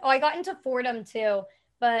I get in? Oh, I got into Fordham too.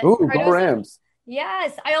 But Ooh, go Rams.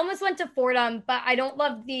 Yes, I almost went to Fordham, but I don't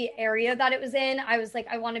love the area that it was in. I was like,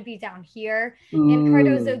 I want to be down here. And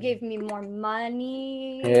Cardozo gave me more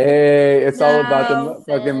money. Hey, it's all about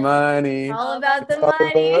the fucking money. All about the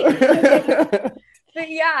money. But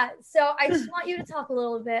yeah, so I just want you to talk a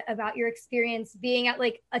little bit about your experience being at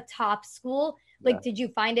like a top school. Like, did you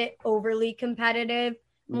find it overly competitive?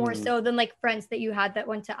 More so than like friends that you had that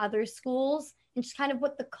went to other schools, and just kind of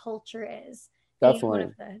what the culture is. Definitely. One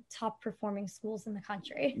of the top performing schools in the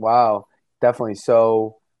country. Wow, definitely.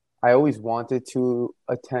 So I always wanted to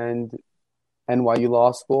attend NYU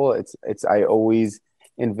Law School. I always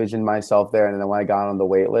envisioned myself there. And then when I got on the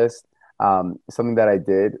wait list, something that I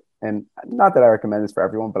did and not that I recommend this for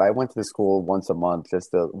everyone, but I went to the school once a month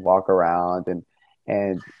just to walk around and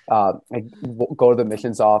go to the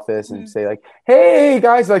admissions office and say like, "Hey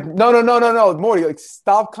guys," like, no, Morty, like,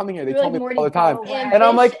 stop coming here. They told me all the time, and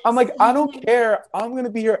I'm like, I don't care. I'm gonna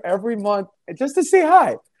be here every month just to say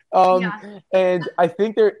hi. And I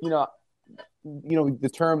think the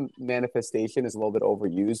term manifestation is a little bit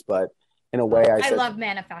overused, but in a way, I love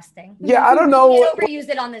manifesting. Yeah, I don't know. We can overuse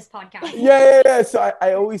it on this podcast. Yeah. So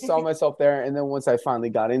I always saw myself there, and then once I finally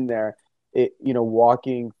got in there,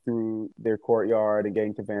 walking through their courtyard and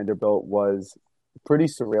getting to Vanderbilt was pretty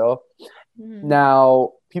surreal. Mm-hmm.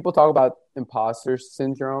 Now, people talk about imposter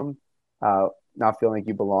syndrome, not feeling like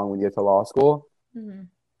you belong when you get to law school. Mm-hmm.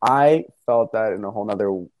 I felt that in a whole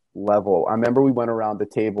nother level. I remember we went around the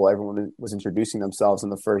table, everyone was introducing themselves on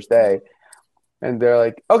the first day, and they're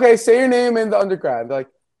like, "Okay, say your name and the undergrad." They're like,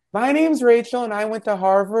 "My name's Rachel and I went to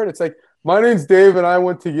Harvard." It's like, "My name's Dave and I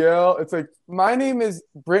went to Yale." It's like, "My name is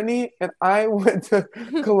Brittany and I went to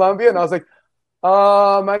Columbia." And I was like,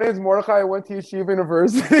 "My name's Mordechai, I went to Yeshiva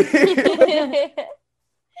University."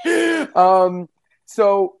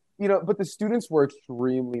 So, but the students were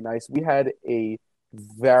extremely nice. We had a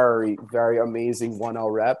very, very amazing 1L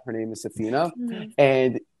rep. Her name is Safina. Mm-hmm.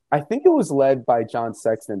 And I think it was led by John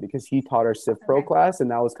Sexton because he taught our Civ Pro class, and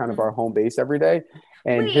that was kind of our home base every day.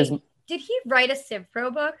 And did he write a Civ Pro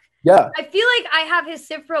book? Yeah. I feel like I have his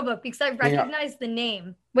Civ Pro book because I recognize the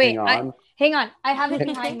name. Wait, hang on. I have it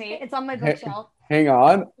behind me. It's on my bookshelf. Hang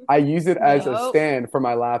on. I use it as a stand for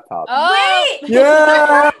my laptop. Oh. Wait!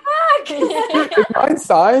 Yeah! Is mine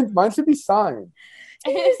signed? Mine should be signed.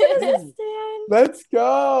 Let's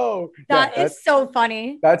go. That is so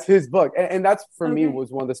funny. That's his book. And that's, for me,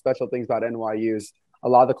 was one of the special things about NYU's. A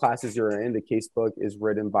lot of the classes you're in, the case book is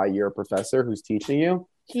written by your professor who's teaching you.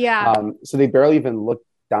 Yeah. So they barely even look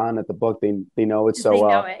down at the book. They know it so well. They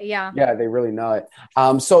know it, yeah. Yeah, they really know it.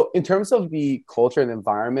 So in terms of the culture and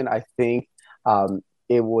environment, I think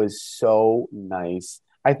it was so nice.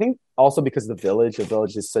 I think also because the village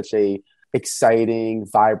is such a exciting,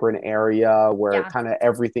 vibrant area where kind of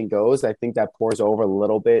everything goes. I think that pours over a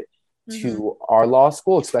little bit to our law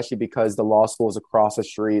school, especially because the law school is across the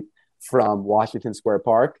street from Washington Square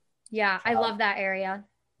Park. Yeah, I love that area.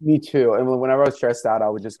 Me too. And whenever I was stressed out, I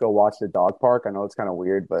would just go watch the dog park. I know it's kind of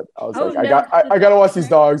weird, but I was I gotta watch these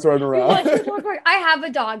dogs run around. I have a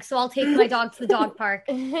dog, so I'll take my dog to the dog park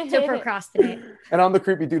to procrastinate. And I'm the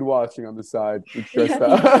creepy dude watching on the side, stressed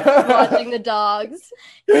out. Watching the dogs.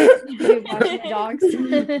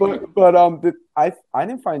 But I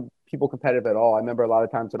didn't find people competitive at all. I remember a lot of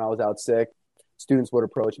times when I was out sick, students would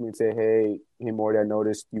approach me and say, "Hey, Morty, I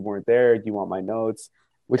noticed you weren't there. Do you want my notes?"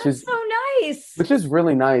 Which is so nice. Which is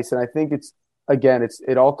really nice. And I think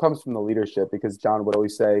it all comes from the leadership, because John would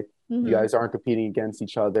always say, you guys aren't competing against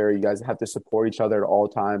each other. You guys have to support each other at all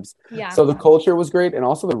times. Yeah. So the culture was great. And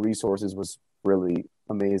also the resources was really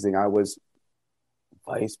amazing. I was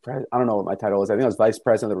vice president. I don't know what my title was. I think I was vice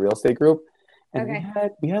president of the real estate group. And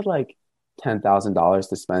we had like $10,000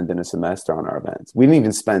 to spend in a semester on our events. We didn't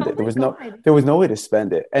even spend it. There was no way to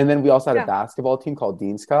spend it. And then we also had a basketball team called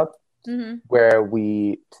Dean's Cup. Where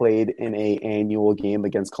we played in a annual game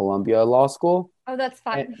against Columbia Law School. Oh, that's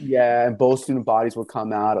fun. And both student bodies would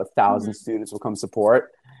come out. 1,000 students would come support.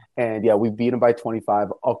 And we beat them by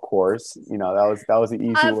 25. Of course, that was an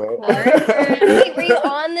easy way. Wait, were you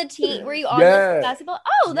on the team? Were you on the basketball?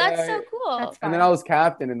 Oh, that's so cool. That's and then I was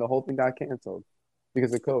captain, and the whole thing got canceled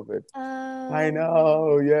because of COVID. I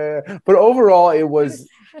know, yeah. But overall,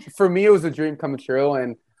 for me, it was a dream coming true,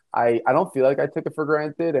 and I don't feel like I took it for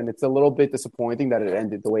granted, and it's a little bit disappointing that it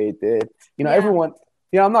ended the way it did. Everyone,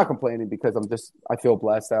 I'm not complaining because I feel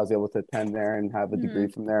blessed that I was able to attend there and have a degree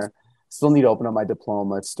from there. Still need to open up my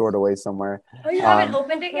diploma. It's stored away somewhere. Oh, you haven't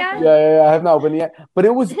opened it yet? Yeah, I have not opened it yet. But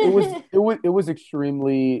it was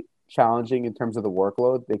extremely challenging in terms of the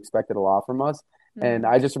workload. They expected a lot from us. And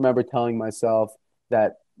I just remember telling myself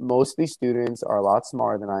that most of these students are a lot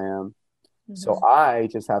smarter than I am. So I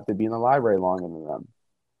just have to be in the library longer than them.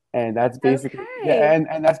 And that's basically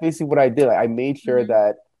and that's basically what I did. I made sure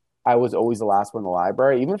that I was always the last one in the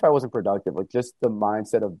library, even if I wasn't productive, like just the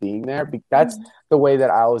mindset of being there. That's the way that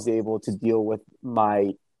I was able to deal with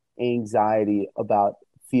my anxiety about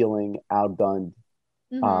feeling outgunned,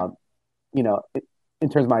 in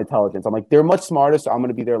terms of my intelligence. I'm like, they're much smarter, so I'm going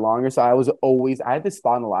to be there longer. So I had this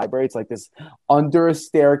spot in the library. It's like this under a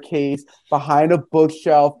staircase, behind a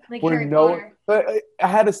bookshelf. Like I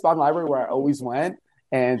had a spot in the library where I always went.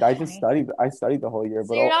 And I just studied. I studied the whole year.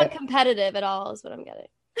 So you're not competitive at all, is what I'm getting.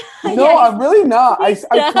 No, I'm really not. I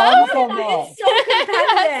promise I'm not. So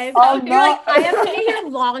competitive. I'm You're not. like, I have to be here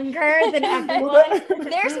longer than everyone.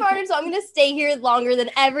 They're smarter, so I'm gonna stay here longer than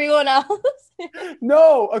everyone else.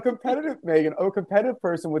 No, a competitive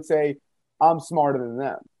person would say, I'm smarter than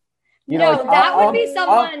them. You know, like, that would be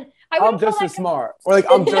someone. I'm just as smart. Or like,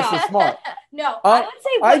 I'm just as smart. No, I would say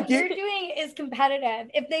what you're doing is competitive.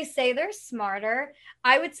 If they say they're smarter,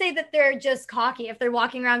 I would say that they're just cocky. If they're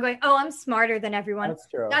walking around going, oh, I'm smarter than everyone. That's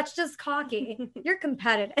true. That's just cocky. You're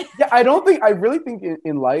competitive. Yeah, I really think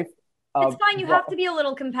in life. It's fine. You have to be a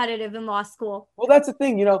little competitive in law school. Well, that's the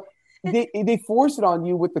thing. You know, they force it on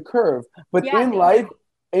you with the curve. But in life,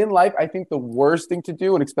 I think the worst thing to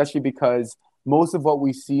do, and especially because most of what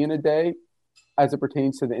we see in a day as it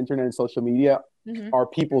pertains to the internet and social media are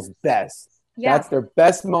people's best. Yeah. That's their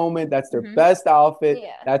best moment. That's their best outfit.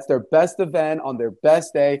 Yeah. That's their best event on their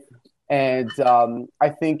best day. And I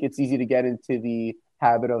think it's easy to get into the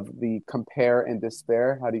habit of the compare and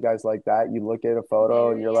despair. How do you guys like that? You look at a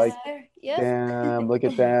photo and you're like, damn, look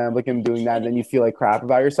at them, look at them doing that. And then you feel like crap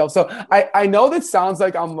about yourself. So I know that sounds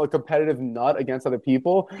like I'm a competitive nut against other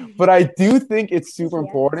people, but I do think it's super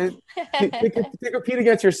important to compete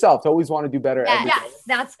against yourself, to always want to do better. Yes,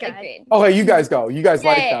 that's good. Agreed. Okay, you guys go. You guys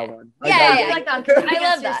like that one. I like that. I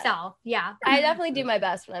love that. Yourself. Yeah. I definitely do my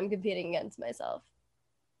best when I'm competing against myself.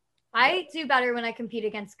 I do better when I compete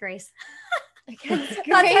against Grace. That's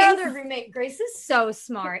my other roommate. Grace is so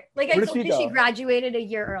smart. Like I told you, she graduated a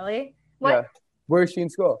year early. What? Yeah. Where is she in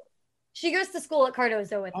school? She goes to school at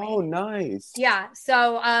Cardozo with me. Oh, nice. Yeah.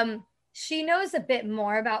 So she knows a bit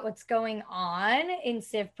more about what's going on in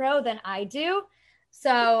Civ Pro than I do.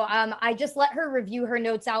 So I just let her review her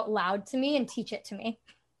notes out loud to me and teach it to me.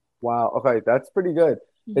 Wow. Okay. That's pretty good.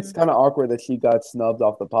 It's kind of awkward that she got snubbed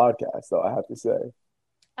off the podcast, though, I have to say.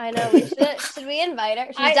 I know. Should we invite her?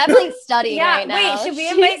 She's definitely studying right now. Wait, should we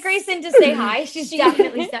invite Grace in to say hi? She's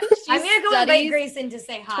definitely studying. I'm going to go invite Grace in to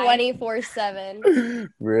say hi. 24/7.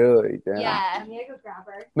 Really? Damn. Yeah. I'm going to go grab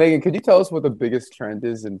her. Megan, could you tell us what the biggest trend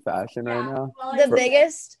is in fashion right now? Well, the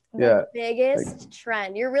biggest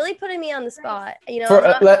trend. You're really putting me on the spot. You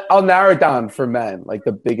know, I'll narrow it down for men. Like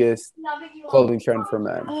the biggest clothing trend for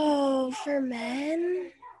men. Oh, for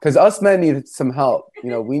men? Because us men need some help. You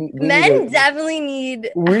know, we men definitely need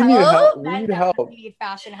help. We need help. We need help. Need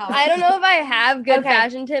fashion help. I don't know if I have good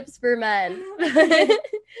fashion tips for men.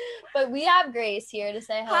 But we have Grace here to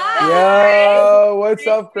say hello. Hi. Yo, what's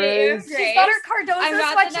up, Grace? She's got her Cardozo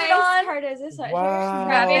sweatshirt on. Cardozo sweatshirt. Wow.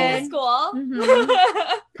 Grabbing to school.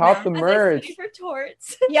 Cop the merch. For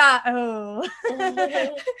torts. Yeah. Oh.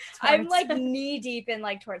 I'm like knee deep in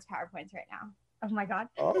like torts PowerPoints right now. Oh my God.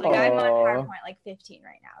 Like I'm on PowerPoint like 15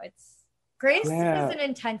 right now. Grace is an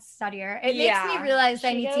intense studier. It makes me realize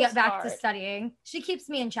I need to get back to studying. She keeps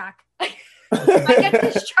me in check. I get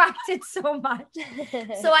distracted so much.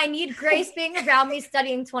 So I need Grace being around me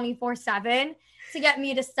studying 24/7 to get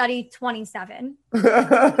me to study 27.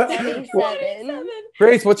 27.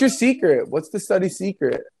 Grace, what's your secret? What's the study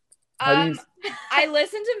secret? I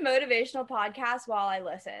listen to motivational podcasts while I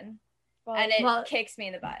listen. And it kicks me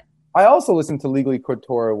in the butt. I also listen to Legally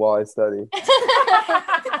Couture while I study.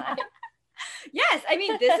 Yes, I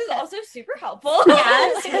mean this is also super helpful.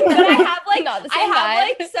 Yes, but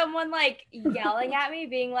I have someone like yelling at me,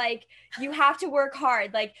 being like, "You have to work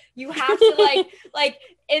hard. Like you have to like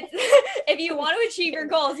it's if you want to achieve your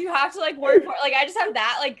goals, you have to like work for." Like I just have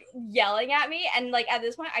that like yelling at me, and like at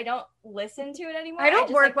this point, I don't listen to it anymore. I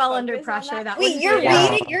don't work well under pressure. Wait, you're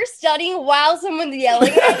reading, you're studying while someone's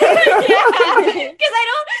yelling at you.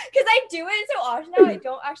 Because I do it so often now, I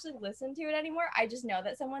don't actually listen to it anymore. I just know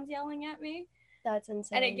that someone's yelling at me. That's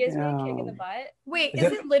insane. And it gives me a kick in the butt. Wait,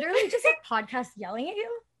 is it literally just a podcast yelling at you?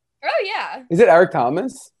 Oh yeah. Is it Eric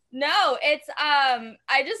Thomas? No, it's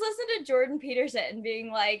I just listened to Jordan Peterson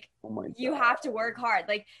being like, you have to work hard.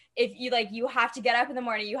 Like if you you have to get up in the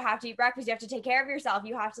morning, you have to eat breakfast, you have to take care of yourself,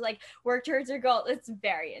 you have to like work towards your goal. It's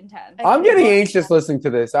very intense. I'm getting anxious listening to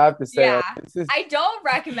this. I have to say, I don't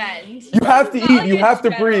recommend. You have to eat. You have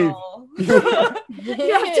to breathe.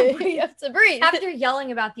 You have to breathe. After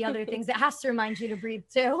yelling about the other things, it has to remind you to breathe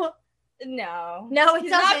too. No,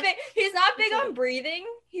 he's not big. He's not big on breathing.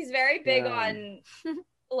 He's very big on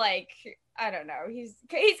like, I don't know. He's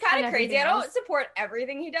kind of crazy. I don't support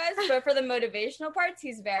everything he does, but for the motivational parts,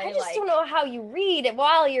 he's very I just don't know how you read it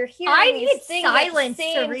while you're hearing I need silence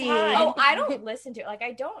to read. Oh, I don't listen to it. Like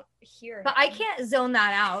I don't hear. But I can't zone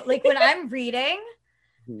that out. Like when I'm reading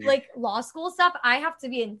like law school stuff, I have to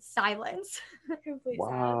be in silence.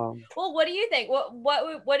 Wow. Well, what do you think?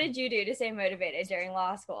 What did you do to stay motivated during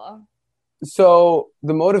law school? So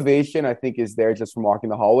the motivation I think is there just from walking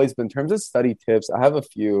the hallways. But in terms of study tips, I have a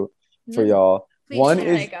few for y'all. Please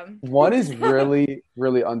One is really,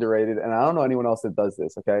 really underrated, and I don't know anyone else that does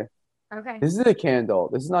this. Okay. Okay. This is a candle.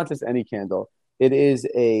 This is not just any candle. It is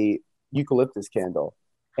a eucalyptus candle,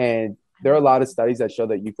 and there are a lot of studies that show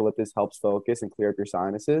that eucalyptus helps focus and clear up your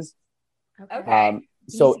sinuses. Okay.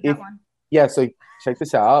 So so check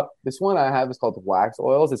this out. This one I have is called wax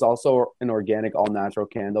oils. It's also an organic, all natural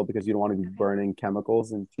candle because you don't want to be burning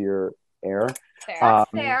chemicals into your air. Fair.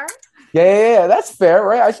 That's fair. Yeah, that's fair,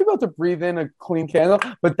 right? I should be able to breathe in a clean candle,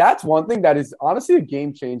 but that's one thing that is honestly a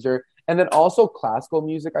game changer. And then also classical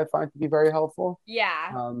music I find to be very helpful.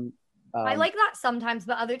 Yeah. I like that sometimes,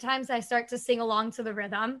 but other times I start to sing along to the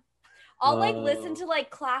rhythm. I'll like listen to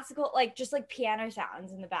like classical, like just like piano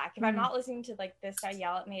sounds in the back. If I'm not listening to like this guy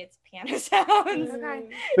yell at me, it's piano sounds. Okay.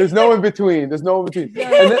 There's no in between.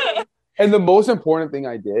 And the most important thing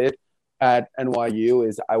I did at NYU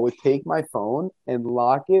is I would take my phone and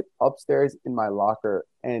lock it upstairs in my locker,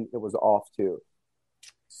 and it was off too.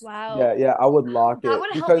 Wow. Yeah, I would lock it. That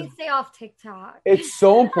would help me stay off TikTok. It's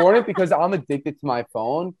so important because I'm addicted to my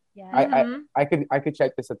phone. Yeah. I could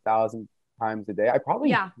check this 1,000 times a day. I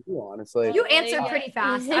probably do, honestly. You answer pretty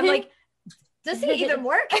fast. I'm like, does it even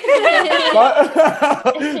work? By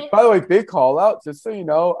the way, big call out, just so you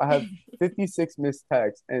know, I have 56 missed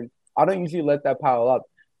texts, and I don't usually let that pile up.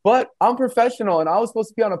 But I'm professional, and I was supposed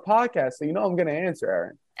to be on a podcast, so you know I'm going to answer,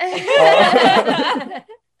 Aaron.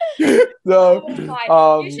 So,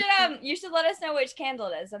 you should let us know which candle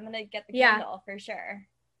it is. I'm going to get the candle for sure.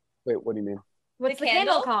 Wait, what do you mean? What's the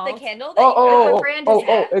candle called? The candle?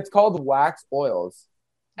 It's called Wax Oils.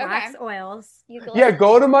 Wax Oils. Yeah,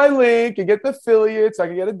 go to my link and get the affiliate so I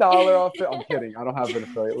can get $1 off it. I'm kidding. I don't have an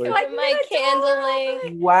affiliate link. My candle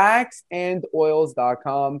link.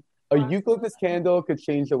 Waxandoils.com. A eucalyptus candle could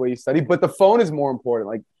change the way you study, but the phone is more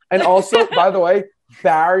important. And also, by the way,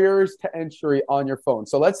 barriers to entry on your phone.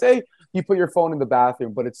 So let's say you put your phone in the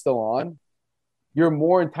bathroom, but it's still on. You're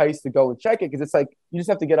more enticed to go and check it because it's like you just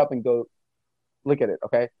have to get up and go look at it.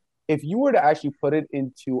 Okay. If you were to actually put it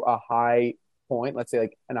into a high point, let's say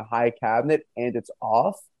like in a high cabinet, and it's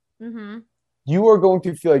off, you are going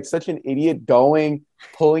to feel like such an idiot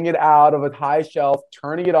pulling it out of a high shelf,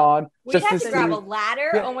 turning it on. We'd have to grab a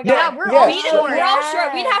ladder. Yeah. Oh my God. We're all short. We're all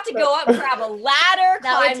short. We'd have to go up, grab a ladder,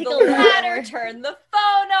 climb the ladder, turn the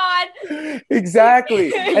phone on.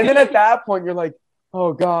 Exactly. And then at that point, you're like,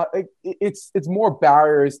 oh God, like it's more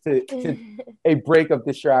barriers to a break of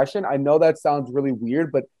distraction. I know that sounds really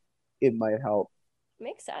weird, but it might help.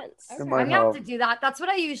 Makes sense. Okay. I'm gonna have to do that. That's what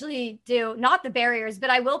I usually do. Not the barriers, but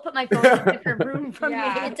I will put my phone in a different room from me.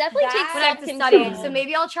 It definitely takes when I have to study. So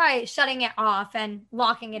maybe I'll try shutting it off and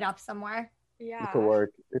locking it up somewhere. Yeah, it could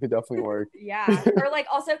work. It could definitely work. Yeah, or like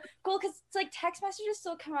also cool because it's like text messages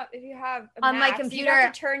still come up if you have on my computer. So you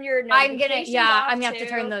have to turn your notifications off I'm gonna have to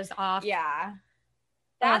turn those off. Yeah,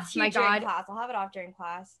 that's huge during class. I'll have it off during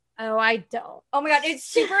class. Oh, I don't. Oh my God, it's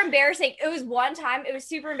super embarrassing. It was one time, it was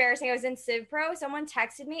super embarrassing. I was in Civ Pro. Someone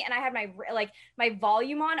texted me and I had my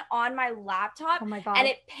volume on my laptop. Oh my God. And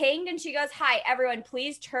it pinged and she goes, "Hi, everyone,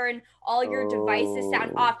 please turn all your devices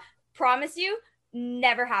sound off." Promise you,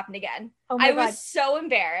 never happened again. Oh my God. I was so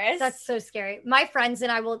embarrassed. That's so scary. My friends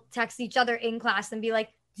and I will text each other in class and be like,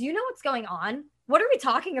 "Do you know what's going on? What are we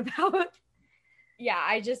talking about?" Yeah,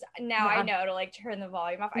 I know to like turn the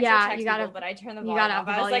volume off. I you gotta, but I turn the volume off.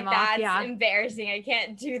 I was like, that's embarrassing. I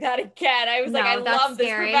can't do that again. I was I love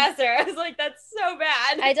this professor. I was like, that's so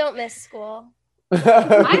bad. I don't miss school.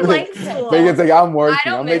 I like school. It's like I'm working.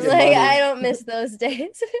 I don't miss those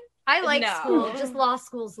days. I like school. Just law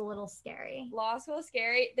school's a little scary. Law school's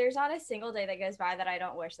scary. There's not a single day that goes by that I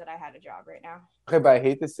don't wish that I had a job right now. Okay, but I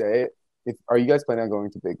hate to say it. Are you guys planning on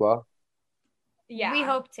going to Big Law? Yeah, we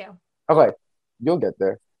hope to. Okay. You'll get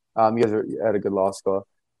there. You guys are at a good law school,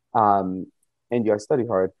 and you guys study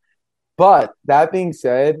hard. But that being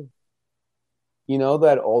said, you know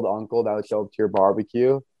that old uncle that would show up to your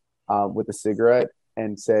barbecue with a cigarette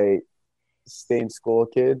and say, "Stay in school,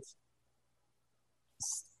 kids."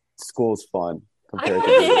 School's fun compared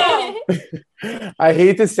to I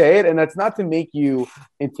hate to say it, and that's not to make you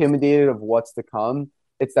intimidated of what's to come.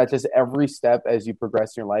 It's that just every step as you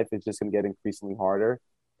progress in your life is just going to get increasingly harder.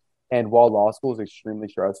 And while law school is extremely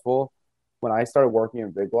stressful, when I started working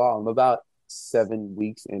in Big Law, I'm about 7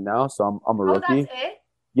 weeks in now, so I'm a rookie. Oh, that's it?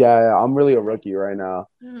 Yeah, I'm really a rookie right now.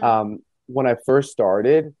 When I first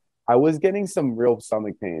started, I was getting some real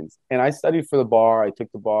stomach pains, and I studied for the bar. I took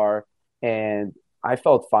the bar, and I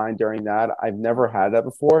felt fine during that. I've never had that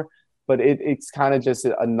before, but it's kind of just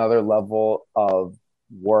another level of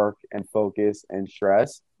work and focus and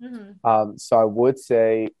stress. Mm-hmm. So I would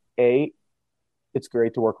say A, it's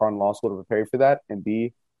great to work hard in law school to prepare you for that, and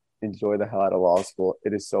B, enjoy the hell out of law school.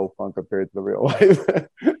 It is so fun compared to the real life.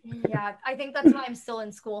 Yeah, I think that's why I'm still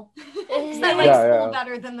in school. Because I like school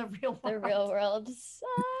better than the real world. The real world sucks.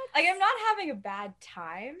 Like, I'm not having a bad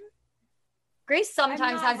time. Grace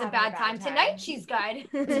sometimes has a bad time. Tonight she's good.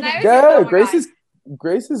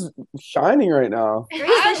 Grace is shining right now.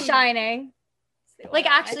 Grace is shining. Like,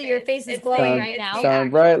 actually, your face is glowing right now.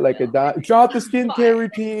 Shine bright like a dime. Drop the skincare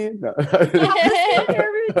routine. No. We're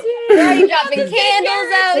already dropping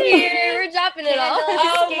candles out here. We're dropping it all.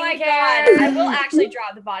 Oh my god! I will actually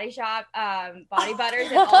drop the Body Shop body butters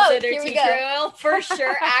and also their tea tree oil for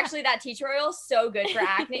sure. Actually, that tea tree oil is so good for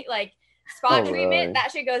acne. Like spot treatment, really?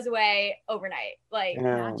 That shit goes away overnight. Like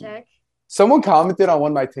magic. Someone commented on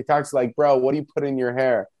one of my TikToks, like, "Bro, what do you put in your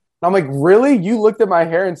hair?" And I'm like, really? You looked at my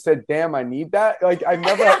hair and said, damn, I need that? Like, I've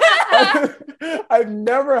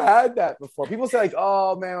never had that before. People say, like,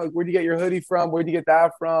 oh, man, like, where'd you get your hoodie from? Where'd you get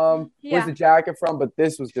that from? Yeah. Where's the jacket from? But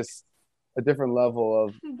this was just a different level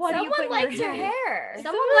of... Someone likes your hair.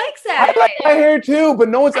 Someone likes it. I like my hair, too, but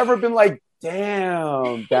no one's ever been like,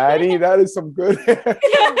 damn, daddy, that is some good hair. Good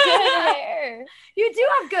hair. You do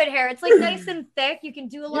have good hair. It's like nice and thick. You can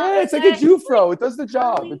do a lot. Yeah, it's like a Jufro. It does the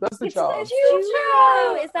job. It does the job.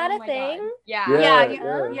 Jufro. Is that a thing? God. Yeah.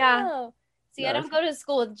 Yeah. See, I don't go to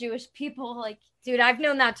school with Jewish people. Like, dude, I've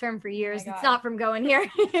known that term for years. It's not from going here.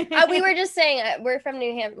 We were just saying we're from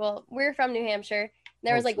New Hampshire. Well, we're from New Hampshire.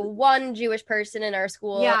 There was like one Jewish person in our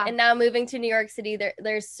school. Yeah. And now moving to New York City,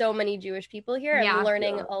 there's so many Jewish people here. I'm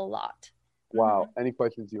learning a lot. Wow. Any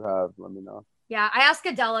questions you have, let me know. Yeah, I ask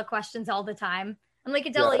Adela questions all the time. I'm like,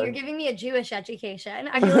 Adela, you're giving me a Jewish education.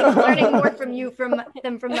 I feel like I'm learning more from you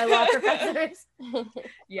than from my law professors.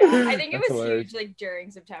 Yeah, I think it was huge, like during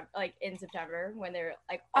September, like in September when they're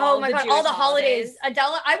like, all the holidays.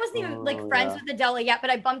 Adela, I wasn't even like friends with Adela yet, but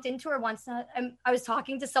I bumped into her once. I was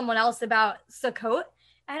talking to someone else about Sukkot,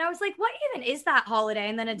 and I was like, what even is that holiday?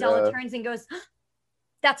 And then Adela turns and goes,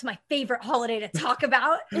 that's my favorite holiday to talk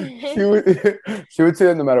about. She would say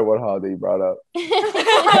that no matter what holiday you brought up.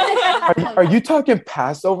 Are you talking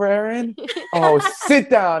Passover, Erin? Oh,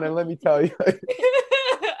 sit down and let me tell you.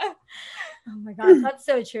 Oh my God, that's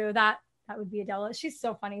so true. That would be Adela. She's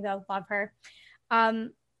so funny though. Love her. Yeah,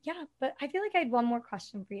 but I feel like I had one more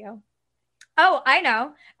question for you. Oh, I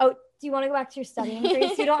know. Oh, do you want to go back to your studying,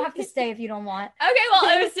 Grace? You don't have to stay if you don't want. Okay,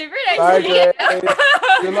 well, it was super nice to meet you.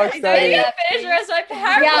 Good luck studying. I'm finish the rest of my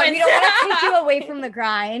PowerPoint. Yeah, we don't want to take you away from the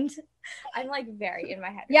grind. I'm like very in my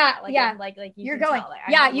head. Yeah, right yeah. Like you're going.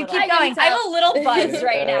 Yeah, you keep going. I'm a little buzzed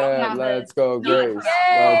right now. Let's go, Grace.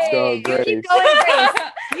 Let's go, Grace. Keep going, Grace.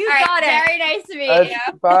 You got it. Very nice to meet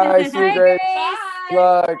you. Bye. See you, Grace.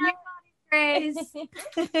 Luck. Grace.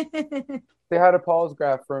 Say hi to Paul's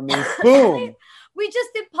graph for me. Boom. We just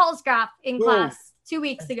did Paul's graph in class 2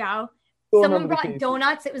 weeks ago. Someone brought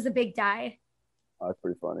donuts. It was a big day. Oh, that's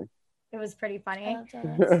pretty funny. It was pretty funny.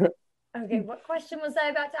 Okay, what question was I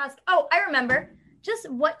about to ask? Oh, I remember. Just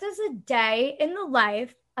what does a day in the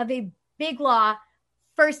life of a big law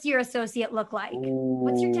first year associate look like?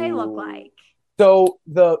 What's your day look like? So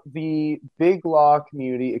the big law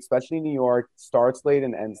community, especially in New York, starts late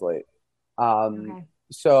and ends late. Okay.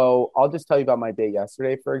 So I'll just tell you about my day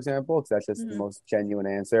yesterday, for example, because that's just the most genuine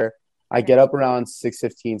answer. I get up around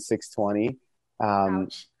 6:15, 6:20.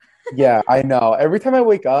 Yeah, I know. Every time I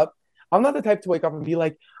wake up, I'm not the type to wake up and be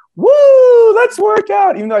like, woo, let's work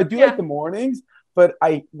out. Even though I do like the mornings, but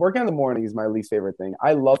working in the morning is my least favorite thing.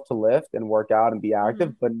 I love to lift and work out and be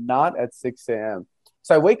active, but not at 6 a.m.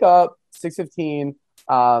 So I wake up 6:15.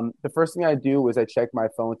 The first thing I do is I check my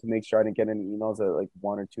phone to make sure I didn't get any emails at like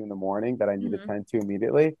 1 or 2 in the morning that I need to attend to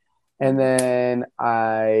immediately. And then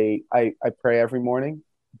I pray every morning.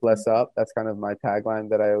 Bless up. That's kind of my tagline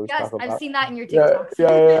that I always talk about. I've seen that in your TikToks.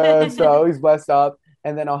 Yeah. So I always bless up.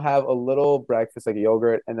 And then I'll have a little breakfast, like a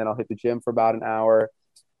yogurt, and then I'll hit the gym for about an hour.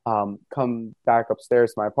 Come back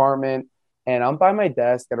upstairs to my apartment, and I'm by my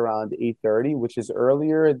desk at around 8:30, which is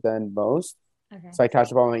earlier than most. Okay. So I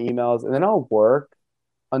catch up on my emails, and then I'll work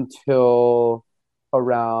until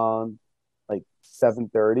around like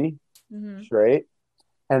 7:30 straight.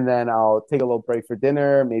 And then I'll take a little break for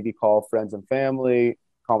dinner, maybe call friends and family,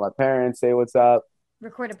 call my parents, say what's up.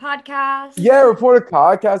 Record a podcast. Yeah, record a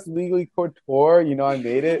podcast, legally couture. You know, I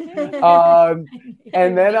made it.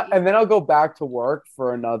 And then I'll go back to work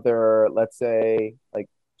for another, let's say, like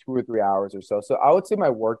 2 or 3 hours or so. So I would say my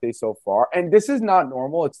workday so far, and this is not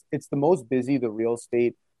normal. It's the most busy the real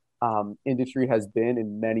estate industry has been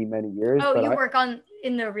in many, many years. Oh, you work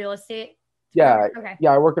in the real estate? Yeah. Okay.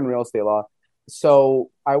 Yeah, I work in real estate law. So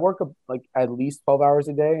I work like at least 12 hours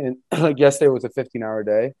a day, and like yesterday was a 15-hour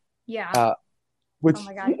day. Yeah. Which oh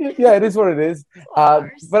my God. Yeah, it is what it is.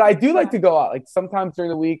 But I do like to go out. Like sometimes during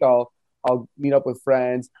the week, I'll meet up with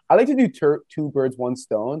friends. I like to do two birds, one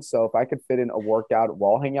stone. So if I could fit in a workout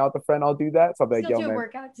while hanging out with a friend, I'll do that. So I'll be like, Still yo, do a man.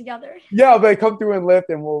 workout together. Yeah, but come through and lift,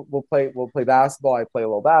 and we'll play basketball. I play a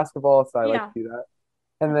little basketball, so I like to do that.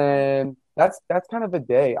 And then that's kind of a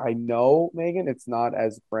day. I know, Megan, it's not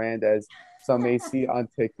as grand as some may see on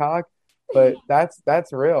TikTok, but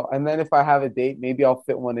that's real. And then if I have a date, maybe I'll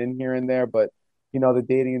fit one in here and there. But the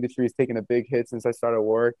dating industry has taken a big hit since I started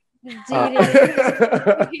work. And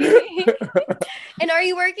are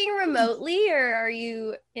you working remotely, or are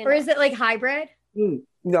you or is it like hybrid?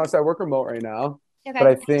 No, so I work remote right now. Okay. But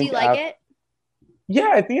I think do you like it? Yeah,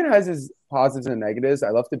 I think it has its positives and negatives. I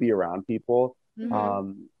love to be around people.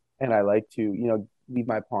 Mm-hmm. And I like to, leave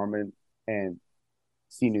my apartment and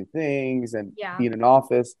see new things and be in an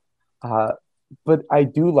office. But I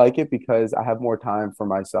do like it because I have more time for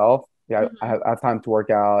myself. Yeah, I have time to work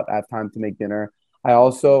out. I have time to make dinner.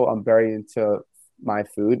 I'm very into my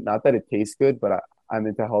food. Not that it tastes good, but I'm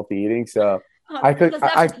into healthy eating. So I could.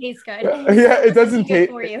 It taste good. Yeah, it doesn't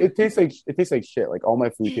taste. It tastes like shit. Like all my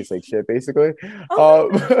food tastes like shit, basically.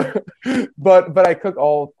 But I cook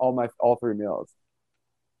all 3 meals.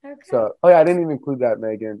 Okay. So I didn't even include that,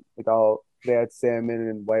 Megan. They had salmon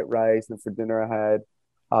and white rice, and for dinner I had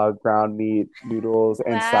ground meat, noodles,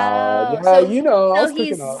 and salad. Yeah, So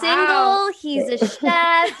he's single. He's a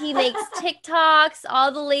chef. He makes TikToks.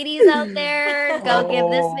 All the ladies out there, go give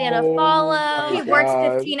this man a follow. He works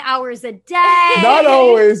 15 hours a day. Not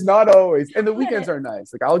always. And the weekends are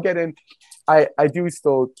nice. Like I'll get in. I do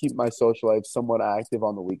still keep my social life somewhat active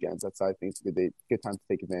on the weekends. That's I think it's a good time to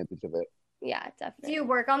take advantage of it. Yeah, definitely. Do you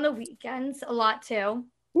work on the weekends a lot too?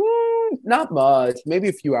 Not much. Maybe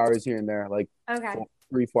a few hours here and there. Like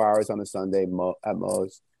 3-4 hours on a Sunday at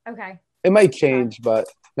most. Okay. It might change, but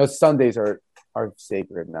Sundays are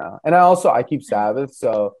sacred now. And I keep Sabbath,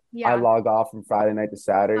 so I log off from Friday night to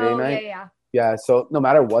Saturday night. Yeah. So no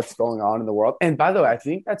matter what's going on in the world, and by the way, I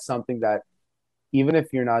think that's something that even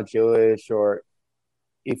if you're not Jewish or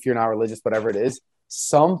if you're not religious, whatever it is,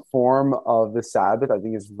 some form of the Sabbath I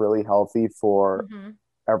think is really healthy for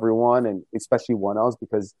everyone, and especially one else,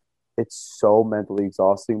 because it's so mentally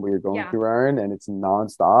exhausting what you're going through, Aaron, and it's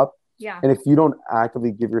nonstop. Yeah. And if you don't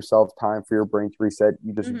actively give yourself time for your brain to reset,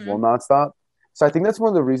 you just will not stop. So I think that's one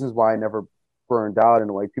of the reasons why I never burned out. And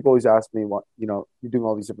like people always ask me, what you're doing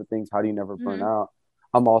all these different things, how do you never burn out?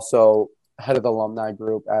 I'm also head of the alumni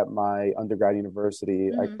group at my undergrad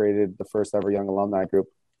university. I created the first ever young alumni group.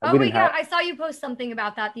 I saw you post something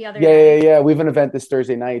about that the other day. Yeah. We have an event this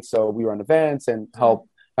Thursday night, so we run events and help.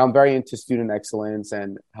 I'm very into student excellence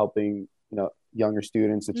and helping, younger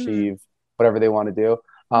students achieve whatever they want to do.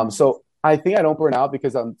 So I think I don't burn out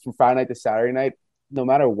because from Friday night to Saturday night, no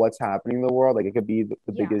matter what's happening in the world, like it could be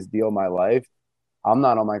the biggest deal of my life. I'm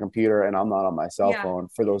not on my computer and I'm not on my cell phone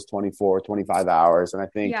for those 24, 25 hours. And I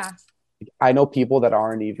think I know people that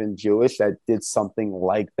aren't even Jewish that did something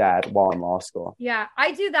like that while in law school. Yeah,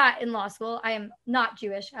 I do that in law school. I am not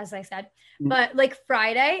Jewish, as I said, but like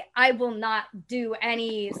Friday, I will not do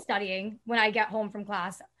any studying when I get home from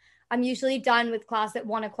class. I'm usually done with class at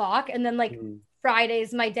 1:00, and then like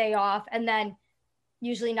Friday's my day off, and then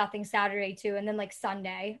usually nothing Saturday too, and then like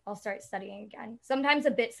Sunday I'll start studying again. Sometimes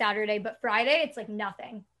a bit Saturday, but Friday it's like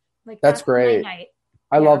nothing. Like that's great. Night.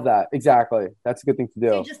 I love that. Exactly. That's a good thing to do.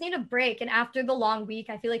 So you just need a break. And after the long week,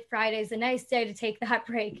 I feel like Friday is a nice day to take that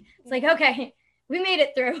break. It's like, okay, we made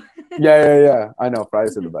it through. Yeah. I know.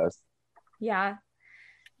 Fridays are the best. Yeah.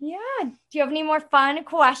 Do you have any more fun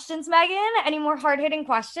questions, Megan? Any more hard-hitting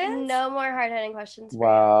questions? No more hard-hitting questions.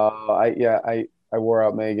 Wow. I wore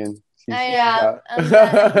out Megan. You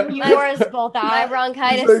wore us both out. My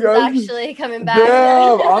bronchitis is actually coming back.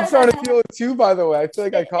 Damn, I'm starting to feel it too, by the way. I feel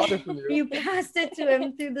like I caught it from you. You passed it to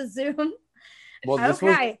him through the Zoom. Well,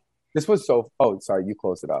 this was so. Oh, sorry, you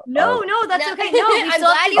closed it up. No, that's okay. No, I'm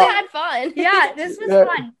glad you had fun. Yeah, this was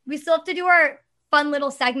fun. We still have to do our fun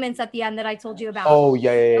little segments at the end that I told you about. Oh,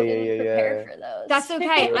 yeah. Prepare for those. That's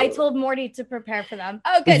okay. I told Morty to prepare for them.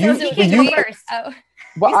 Oh, good. So he can go first. Oh.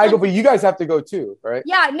 Well, I go, but you guys have to go too, right?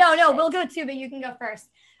 Yeah, no, we'll go too, but you can go first.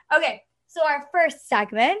 Okay, so our first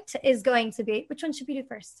segment is going to be, which one should we do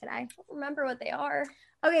first today? I don't remember what they are.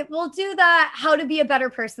 Okay, we'll do the how to be a better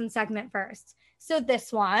person segment first. So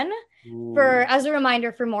this one, as a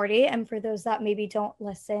reminder for Morty and for those that maybe don't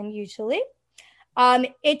listen usually,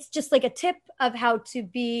 it's just like a tip of how to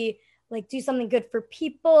be like do something good for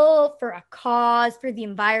people, for a cause, for the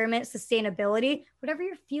environment, sustainability, whatever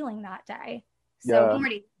you're feeling that day. So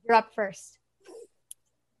Morty, you're up first.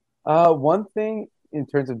 One thing in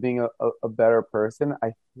terms of being a better person,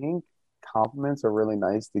 I think compliments are really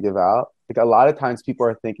nice to give out. Like a lot of times people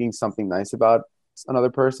are thinking something nice about another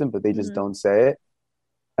person, but they just don't say it.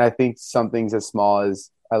 And I think some things as small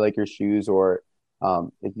as I like your shoes or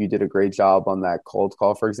if you did a great job on that cold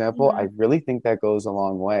call, for example, I really think that goes a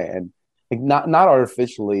long way. And like not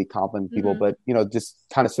artificially complimenting people, but just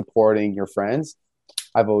kind of supporting your friends.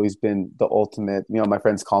 I've always been the ultimate, my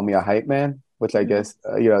friends call me a hype man, which I guess,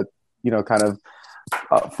 kind of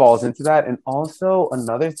falls into that. And also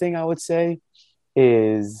another thing I would say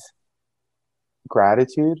is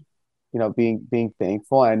gratitude, being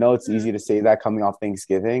thankful. I know it's easy to say that coming off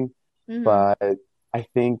Thanksgiving, but I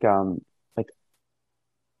think like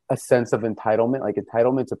a sense of entitlement, like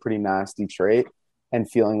entitlement's a pretty nasty trait, and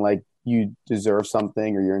feeling like you deserve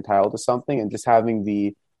something or you're entitled to something, and just having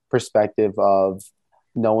the perspective of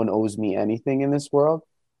no one owes me anything in this world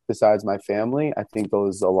besides my family, I think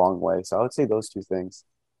goes a long way. So I would say those two things.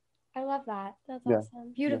 I love that. That's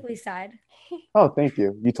awesome. Beautifully said. Oh, thank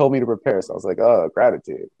you. You told me to prepare, so I was like, oh,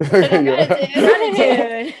 gratitude.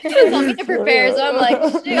 Gratitude. You told me to prepare, so I'm like,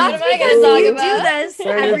 shoot, what am I going to talk about? You do this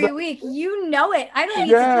every week. You know it. I don't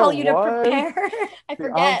need to tell you to prepare. I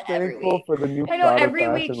forget every week. For the new I know every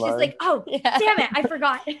week she's like, oh, damn it, I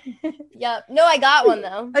forgot. Yep. No, I got one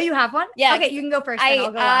though. Oh, you have one? Yeah. Okay, you can go first.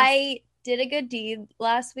 I'll go I did a good deed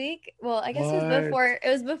last week. Well, I guess it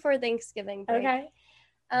was before Thanksgiving break. Okay.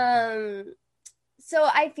 So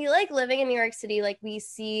I feel like living in New York City, like we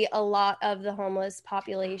see a lot of the homeless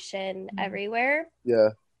population everywhere. Yeah.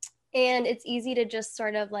 And it's easy to just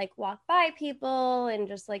sort of like walk by people and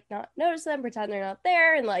just like not notice them, pretend they're not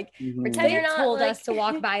there, and like pretend they're not. Told like, us to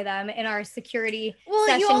walk by them in our security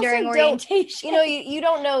session you during orientation. You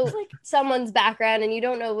don't know someone's background and you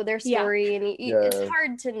don't know their story, and it's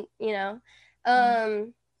hard to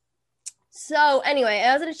So anyway,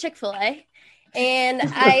 I was at a Chick-fil-A. And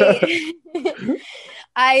I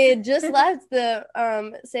had just left the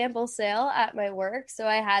sample sale at my work, so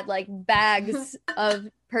I had like bags of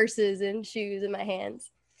purses and shoes in my hands.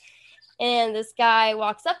 And this guy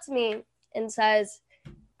walks up to me and says,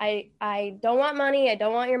 I don't want money. I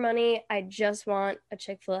don't want your money. I just want a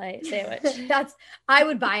Chick-fil-A sandwich. I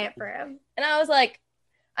would buy it for him. And I was like,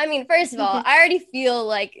 I mean, first of all, I already feel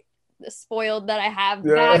like spoiled that I have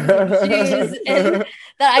bags of shoes and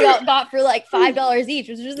that I got for like $5 each,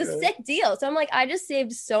 which was a sick deal. So I'm like, I just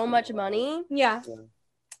saved so much money. Yeah.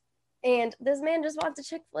 And this man just wants a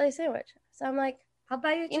Chick-fil-A sandwich. So I'm like, I'll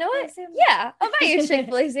buy you a Chick-fil-A sandwich. Yeah, I'll buy you a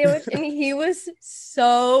Chick-fil-A sandwich. And he was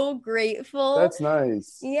so grateful. That's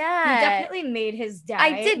nice. Yeah. You definitely made his day.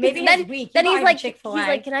 I did. Maybe his week. Then he's like,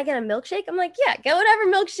 can I get a milkshake? I'm like, yeah, get whatever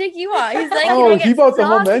milkshake you want. He's like, he bought the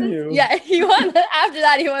whole menu. Yeah, after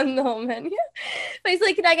that, he won the whole menu. But he's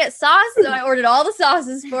like, can I get sauce? So I ordered all the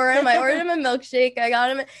sauces for him. I ordered him a milkshake. I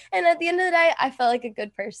got him. And at the end of the day, I felt like a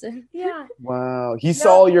good person. Yeah. Wow. He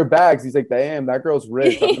saw your bags. He's like, damn, that girl's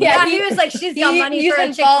rich. Yeah, he was like, she's got money for a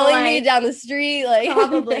Chick-fil-A. Following me down the street. Like,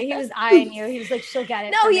 probably. He was eyeing you. He was like, she'll get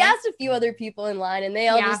it. No, he asked a few other people in line and they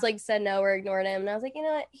all just like said no or ignored him. And I was like, you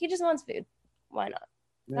know what? He just wants food. Why not?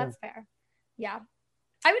 Yeah. That's fair. Yeah.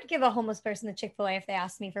 I would give a homeless person a Chick-fil-A if they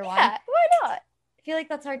asked me for one. Yeah, why not? I feel like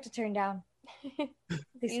that's hard to turn down.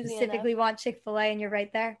 They specifically want Chick-fil-A and you're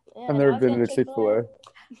right there. Yeah, I've never been to Chick-fil-A.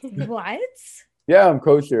 What? Yeah, I'm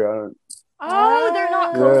kosher. They're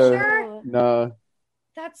not kosher? No.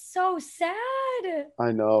 That's so sad.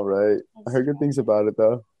 I know, right? I heard good things about it,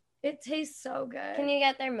 though. It tastes so good. Can you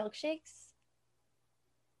get their milkshakes?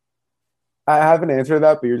 I haven't answered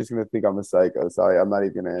that, but you're just going to think I'm a psycho. Sorry, I'm not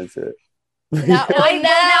even going to answer it.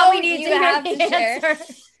 Now we need to have to share.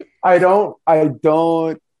 I don't,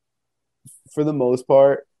 for the most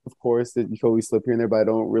part, of course, that you can always slip here and there, but I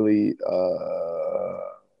don't really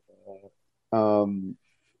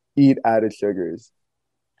eat added sugars.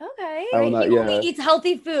 Okay. He only eats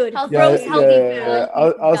healthy food. Healthy food.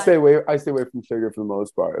 I'll stay away. I stay away from sugar for the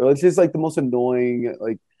most part. It's just like the most annoying,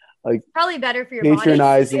 like probably better for your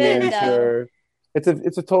patronizing body. answer.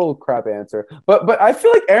 It's a total crap answer. But I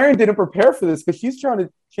feel like Erin didn't prepare for this because she's trying to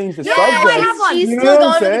change the subject. I have one. She's still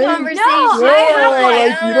going with the conversation.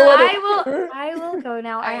 I will go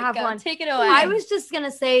now. I have one. Take it away. I was just gonna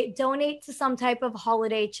say donate to some type of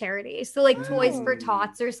holiday charity. So like Toys for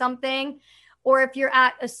Tots or something. Or if you're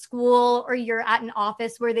at a school or you're at an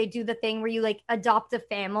office where they do the thing where you like adopt a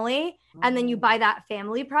family and then you buy that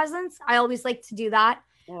family presents. I always like to do that.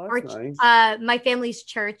 Oh, that's nice. My family's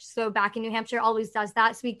church, so back in New Hampshire, always does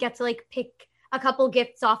that. So we get to like pick a couple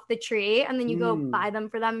gifts off the tree and then you go buy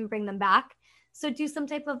them for them and bring them back. So do some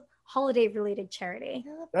type of holiday related charity.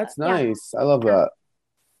 That's nice. I love that.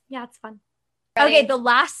 Yeah, it's fun. Okay, the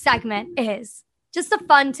last segment is just a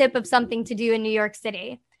fun tip of something to do in New York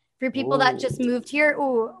City for people that just moved here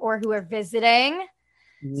or who are visiting.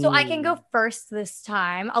 So I can go first this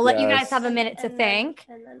time. I'll let you guys have a minute to think.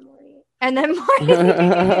 And then Morty.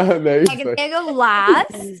 I can go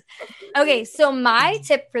last. Okay, so my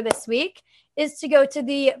tip for this week is to go to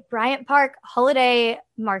the Bryant Park Holiday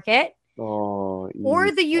Market or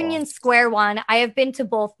the Union Square one. I have been to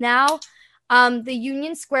both now. The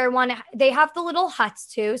Union Square one, they have the little huts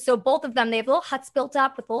too. So both of them, they have little huts built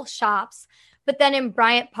up with little shops. But then in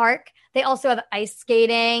Bryant Park, they also have ice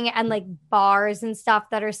skating and like bars and stuff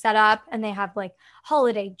that are set up. And they have like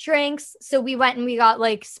holiday drinks. So we went and we got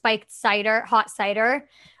like spiked cider, hot cider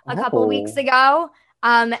a couple weeks ago.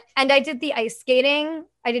 And I did the ice skating.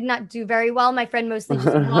 I did not do very well. My friend mostly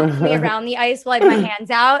just walked me around the ice while I had my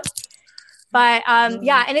hands out. But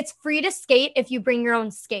yeah, and it's free to skate if you bring your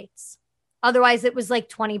own skates. Otherwise, it was like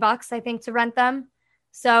 $20, I think, to rent them.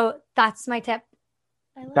 So that's my tip.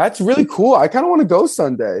 That's really cool. I kind of want to go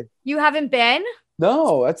Sunday. You haven't been?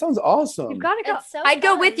 No, that sounds awesome. You've got to go. I'd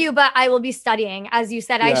go with you, but I will be studying. As you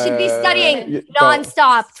said, I should be studying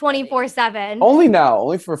nonstop, 24/7. Only now,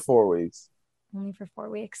 only for 4 weeks. Only for 4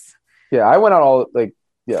 weeks. Yeah, I went out all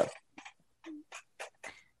yeah.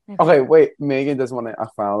 Okay, wait. Megan doesn't want to. I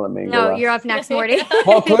finally let Megan go last. You're up next, Morty.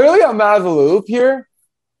 Well, clearly I'm out of the loop here.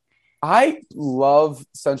 I love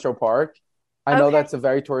Central Park. I know that's a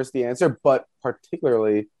very touristy answer, but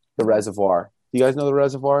particularly the reservoir. Do you guys know the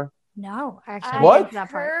reservoir? No, actually.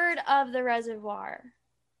 I've heard of the reservoir.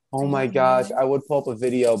 Oh my gosh. I would pull up a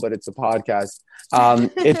video, but it's a podcast.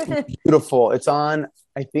 It's beautiful. It's on,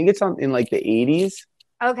 I think it's on in like the 80s.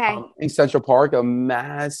 Okay. In Central Park, a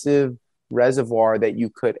massive reservoir that you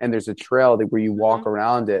could, and there's a trail where you walk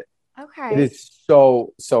around it. Okay. It is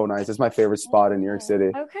so nice. It's my favorite spot in New York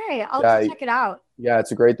City. Okay. I'll check it out. Yeah,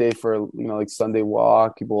 it's a great day for, like Sunday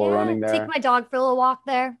walk. People are running there. Take my dog for a little walk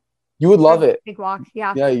there. You would love it. Big walk.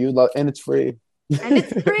 Yeah. Yeah, you'd love, and it's free. And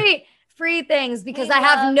it's free. Free things because I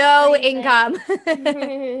have no income.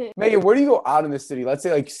 Megan, where do you go out in the city? Let's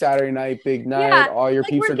say like Saturday night, big night, all your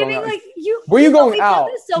peeps are going out. Where are you going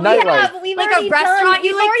out? Nightlife. Like a restaurant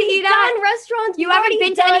you like to eat at? Restaurants. You haven't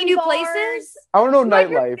been to any new places? I want to know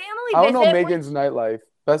nightlife. I want to know Megan's nightlife.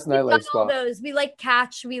 Best nightlife spot. All those. We like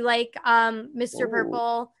Catch. We like Mr.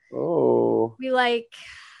 Purple. Oh. We like.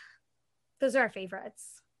 Those are our favorites.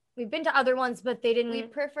 We've been to other ones, but they didn't. We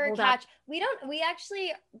prefer Catch. We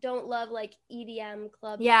actually don't love like EDM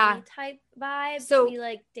club type vibes. So we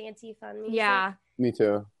like dancey fun music. Yeah. Me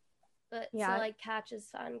too. But so like Catch is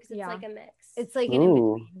fun because it's like a mix. It's like an in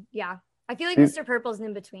between. Yeah. I feel like Mr. Purple's an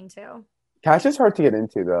in between too. Catch is hard to get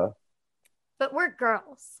into though. But we're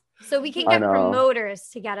girls. So we can get promoters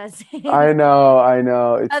to get us in. I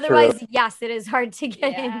know. It's Otherwise, true. Yes, it is hard to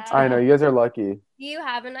get into. I know. You guys are lucky. Do you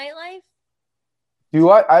have a nightlife? Do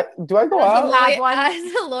I go out?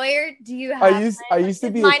 As a lawyer, do you have? I used to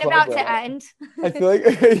be. Mine about to end. I feel like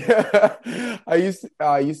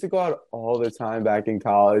I used to go out all the time back in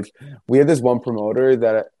college. We had this one promoter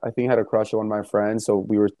that I think had a crush on one of my friends, so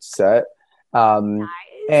we were set. Nice.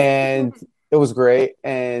 And it was great.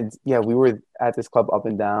 And yeah, we were at this club Up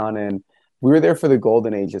and Down, and we were there for the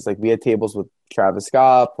golden ages. Like we had tables with Travis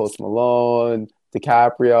Scott, Post Malone,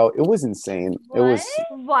 DiCaprio. It was insane. What? It was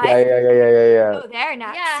what? Yeah. Oh, they're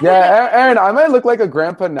nuts. Yeah, Aaron, I might look like a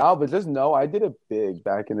grandpa now, but just know I did it big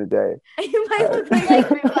back in the day. You might look like a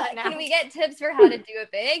grandpa now. Can we get tips for how to do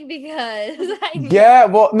it big? Because yeah,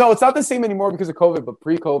 well, no, it's not the same anymore because of COVID, but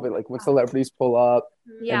pre-COVID, like when celebrities pull up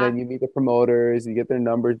and then you meet the promoters, you get their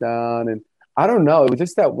numbers down, and I don't know. It was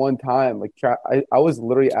just that one time. Like I was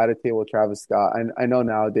literally at a table with Travis Scott. And I know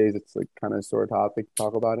nowadays it's like kind of a sore topic to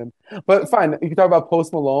talk about him. But fine, you can talk about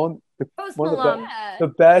Post Malone.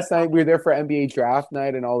 The best night. We were there for NBA draft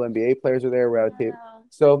night, and all the NBA players were there. We're at a table.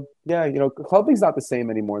 So yeah, clubbing's not the same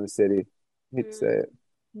anymore in the city. I hate to say it.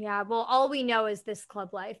 Yeah, well, all we know is this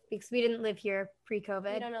club life because we didn't live here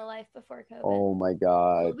pre-COVID. We don't know life before COVID. Oh my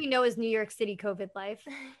God. All we know is New York City COVID life.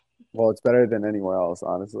 Well, it's better than anywhere else,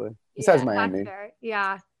 honestly. Besides Miami.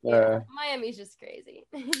 Yeah. Miami's just crazy.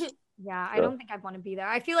 Yeah, I don't think I'd want to be there.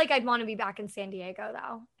 I feel like I'd want to be back in San Diego,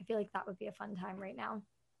 though. I feel like that would be a fun time right now.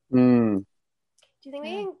 Mm. Do you think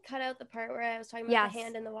we can cut out the part where I was talking about the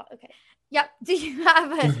hand in the wall? Okay. Yep. Do you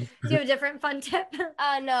have a different fun tip?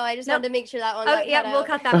 No, I just wanted to make sure that one. We'll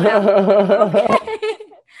cut that one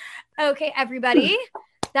out. Okay, everybody.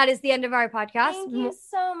 That is the end of our podcast. Thank you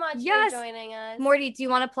so much for joining us. Morty, do you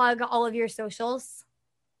want to plug all of your socials?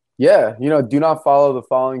 Yeah, do not follow the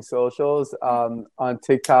following socials. On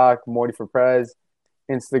TikTok, Morty for Prez.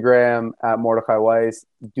 Instagram at Mordechai Weiss.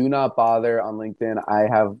 Do not bother on LinkedIn. I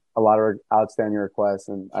have a lot of outstanding requests,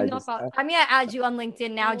 and I'm gonna add you on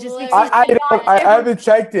LinkedIn now. Just I haven't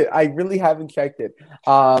checked it. I really haven't checked it.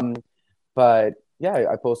 But yeah,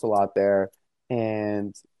 I post a lot there,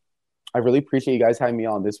 and I really appreciate you guys having me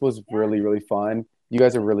on. This was really, really fun. You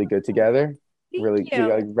guys are really good together. Really,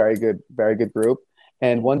 very good group.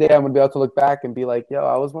 And one day I'm gonna be able to look back and be like, "Yo,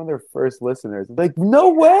 I was one of their first listeners." Like, no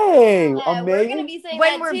way! Yeah, amazing. We're gonna be saying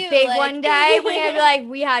when we're too, big one day, we're gonna be like,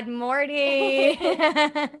 "We had Morty."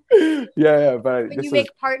 yeah. But when you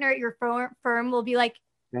make partner at your firm, we'll be like,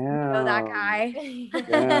 "You know that guy."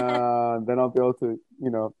 Yeah. Then I'll be able to,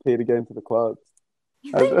 pay to get into the clubs.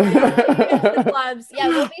 The clubs. Yeah,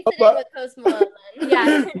 we'll be sitting with Post Malone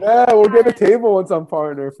then. Yeah, we'll get a table once I'm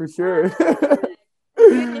partner for sure.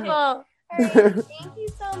 Beautiful. All right, thank you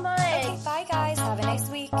so much. Okay, bye guys. Have a nice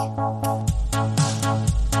week.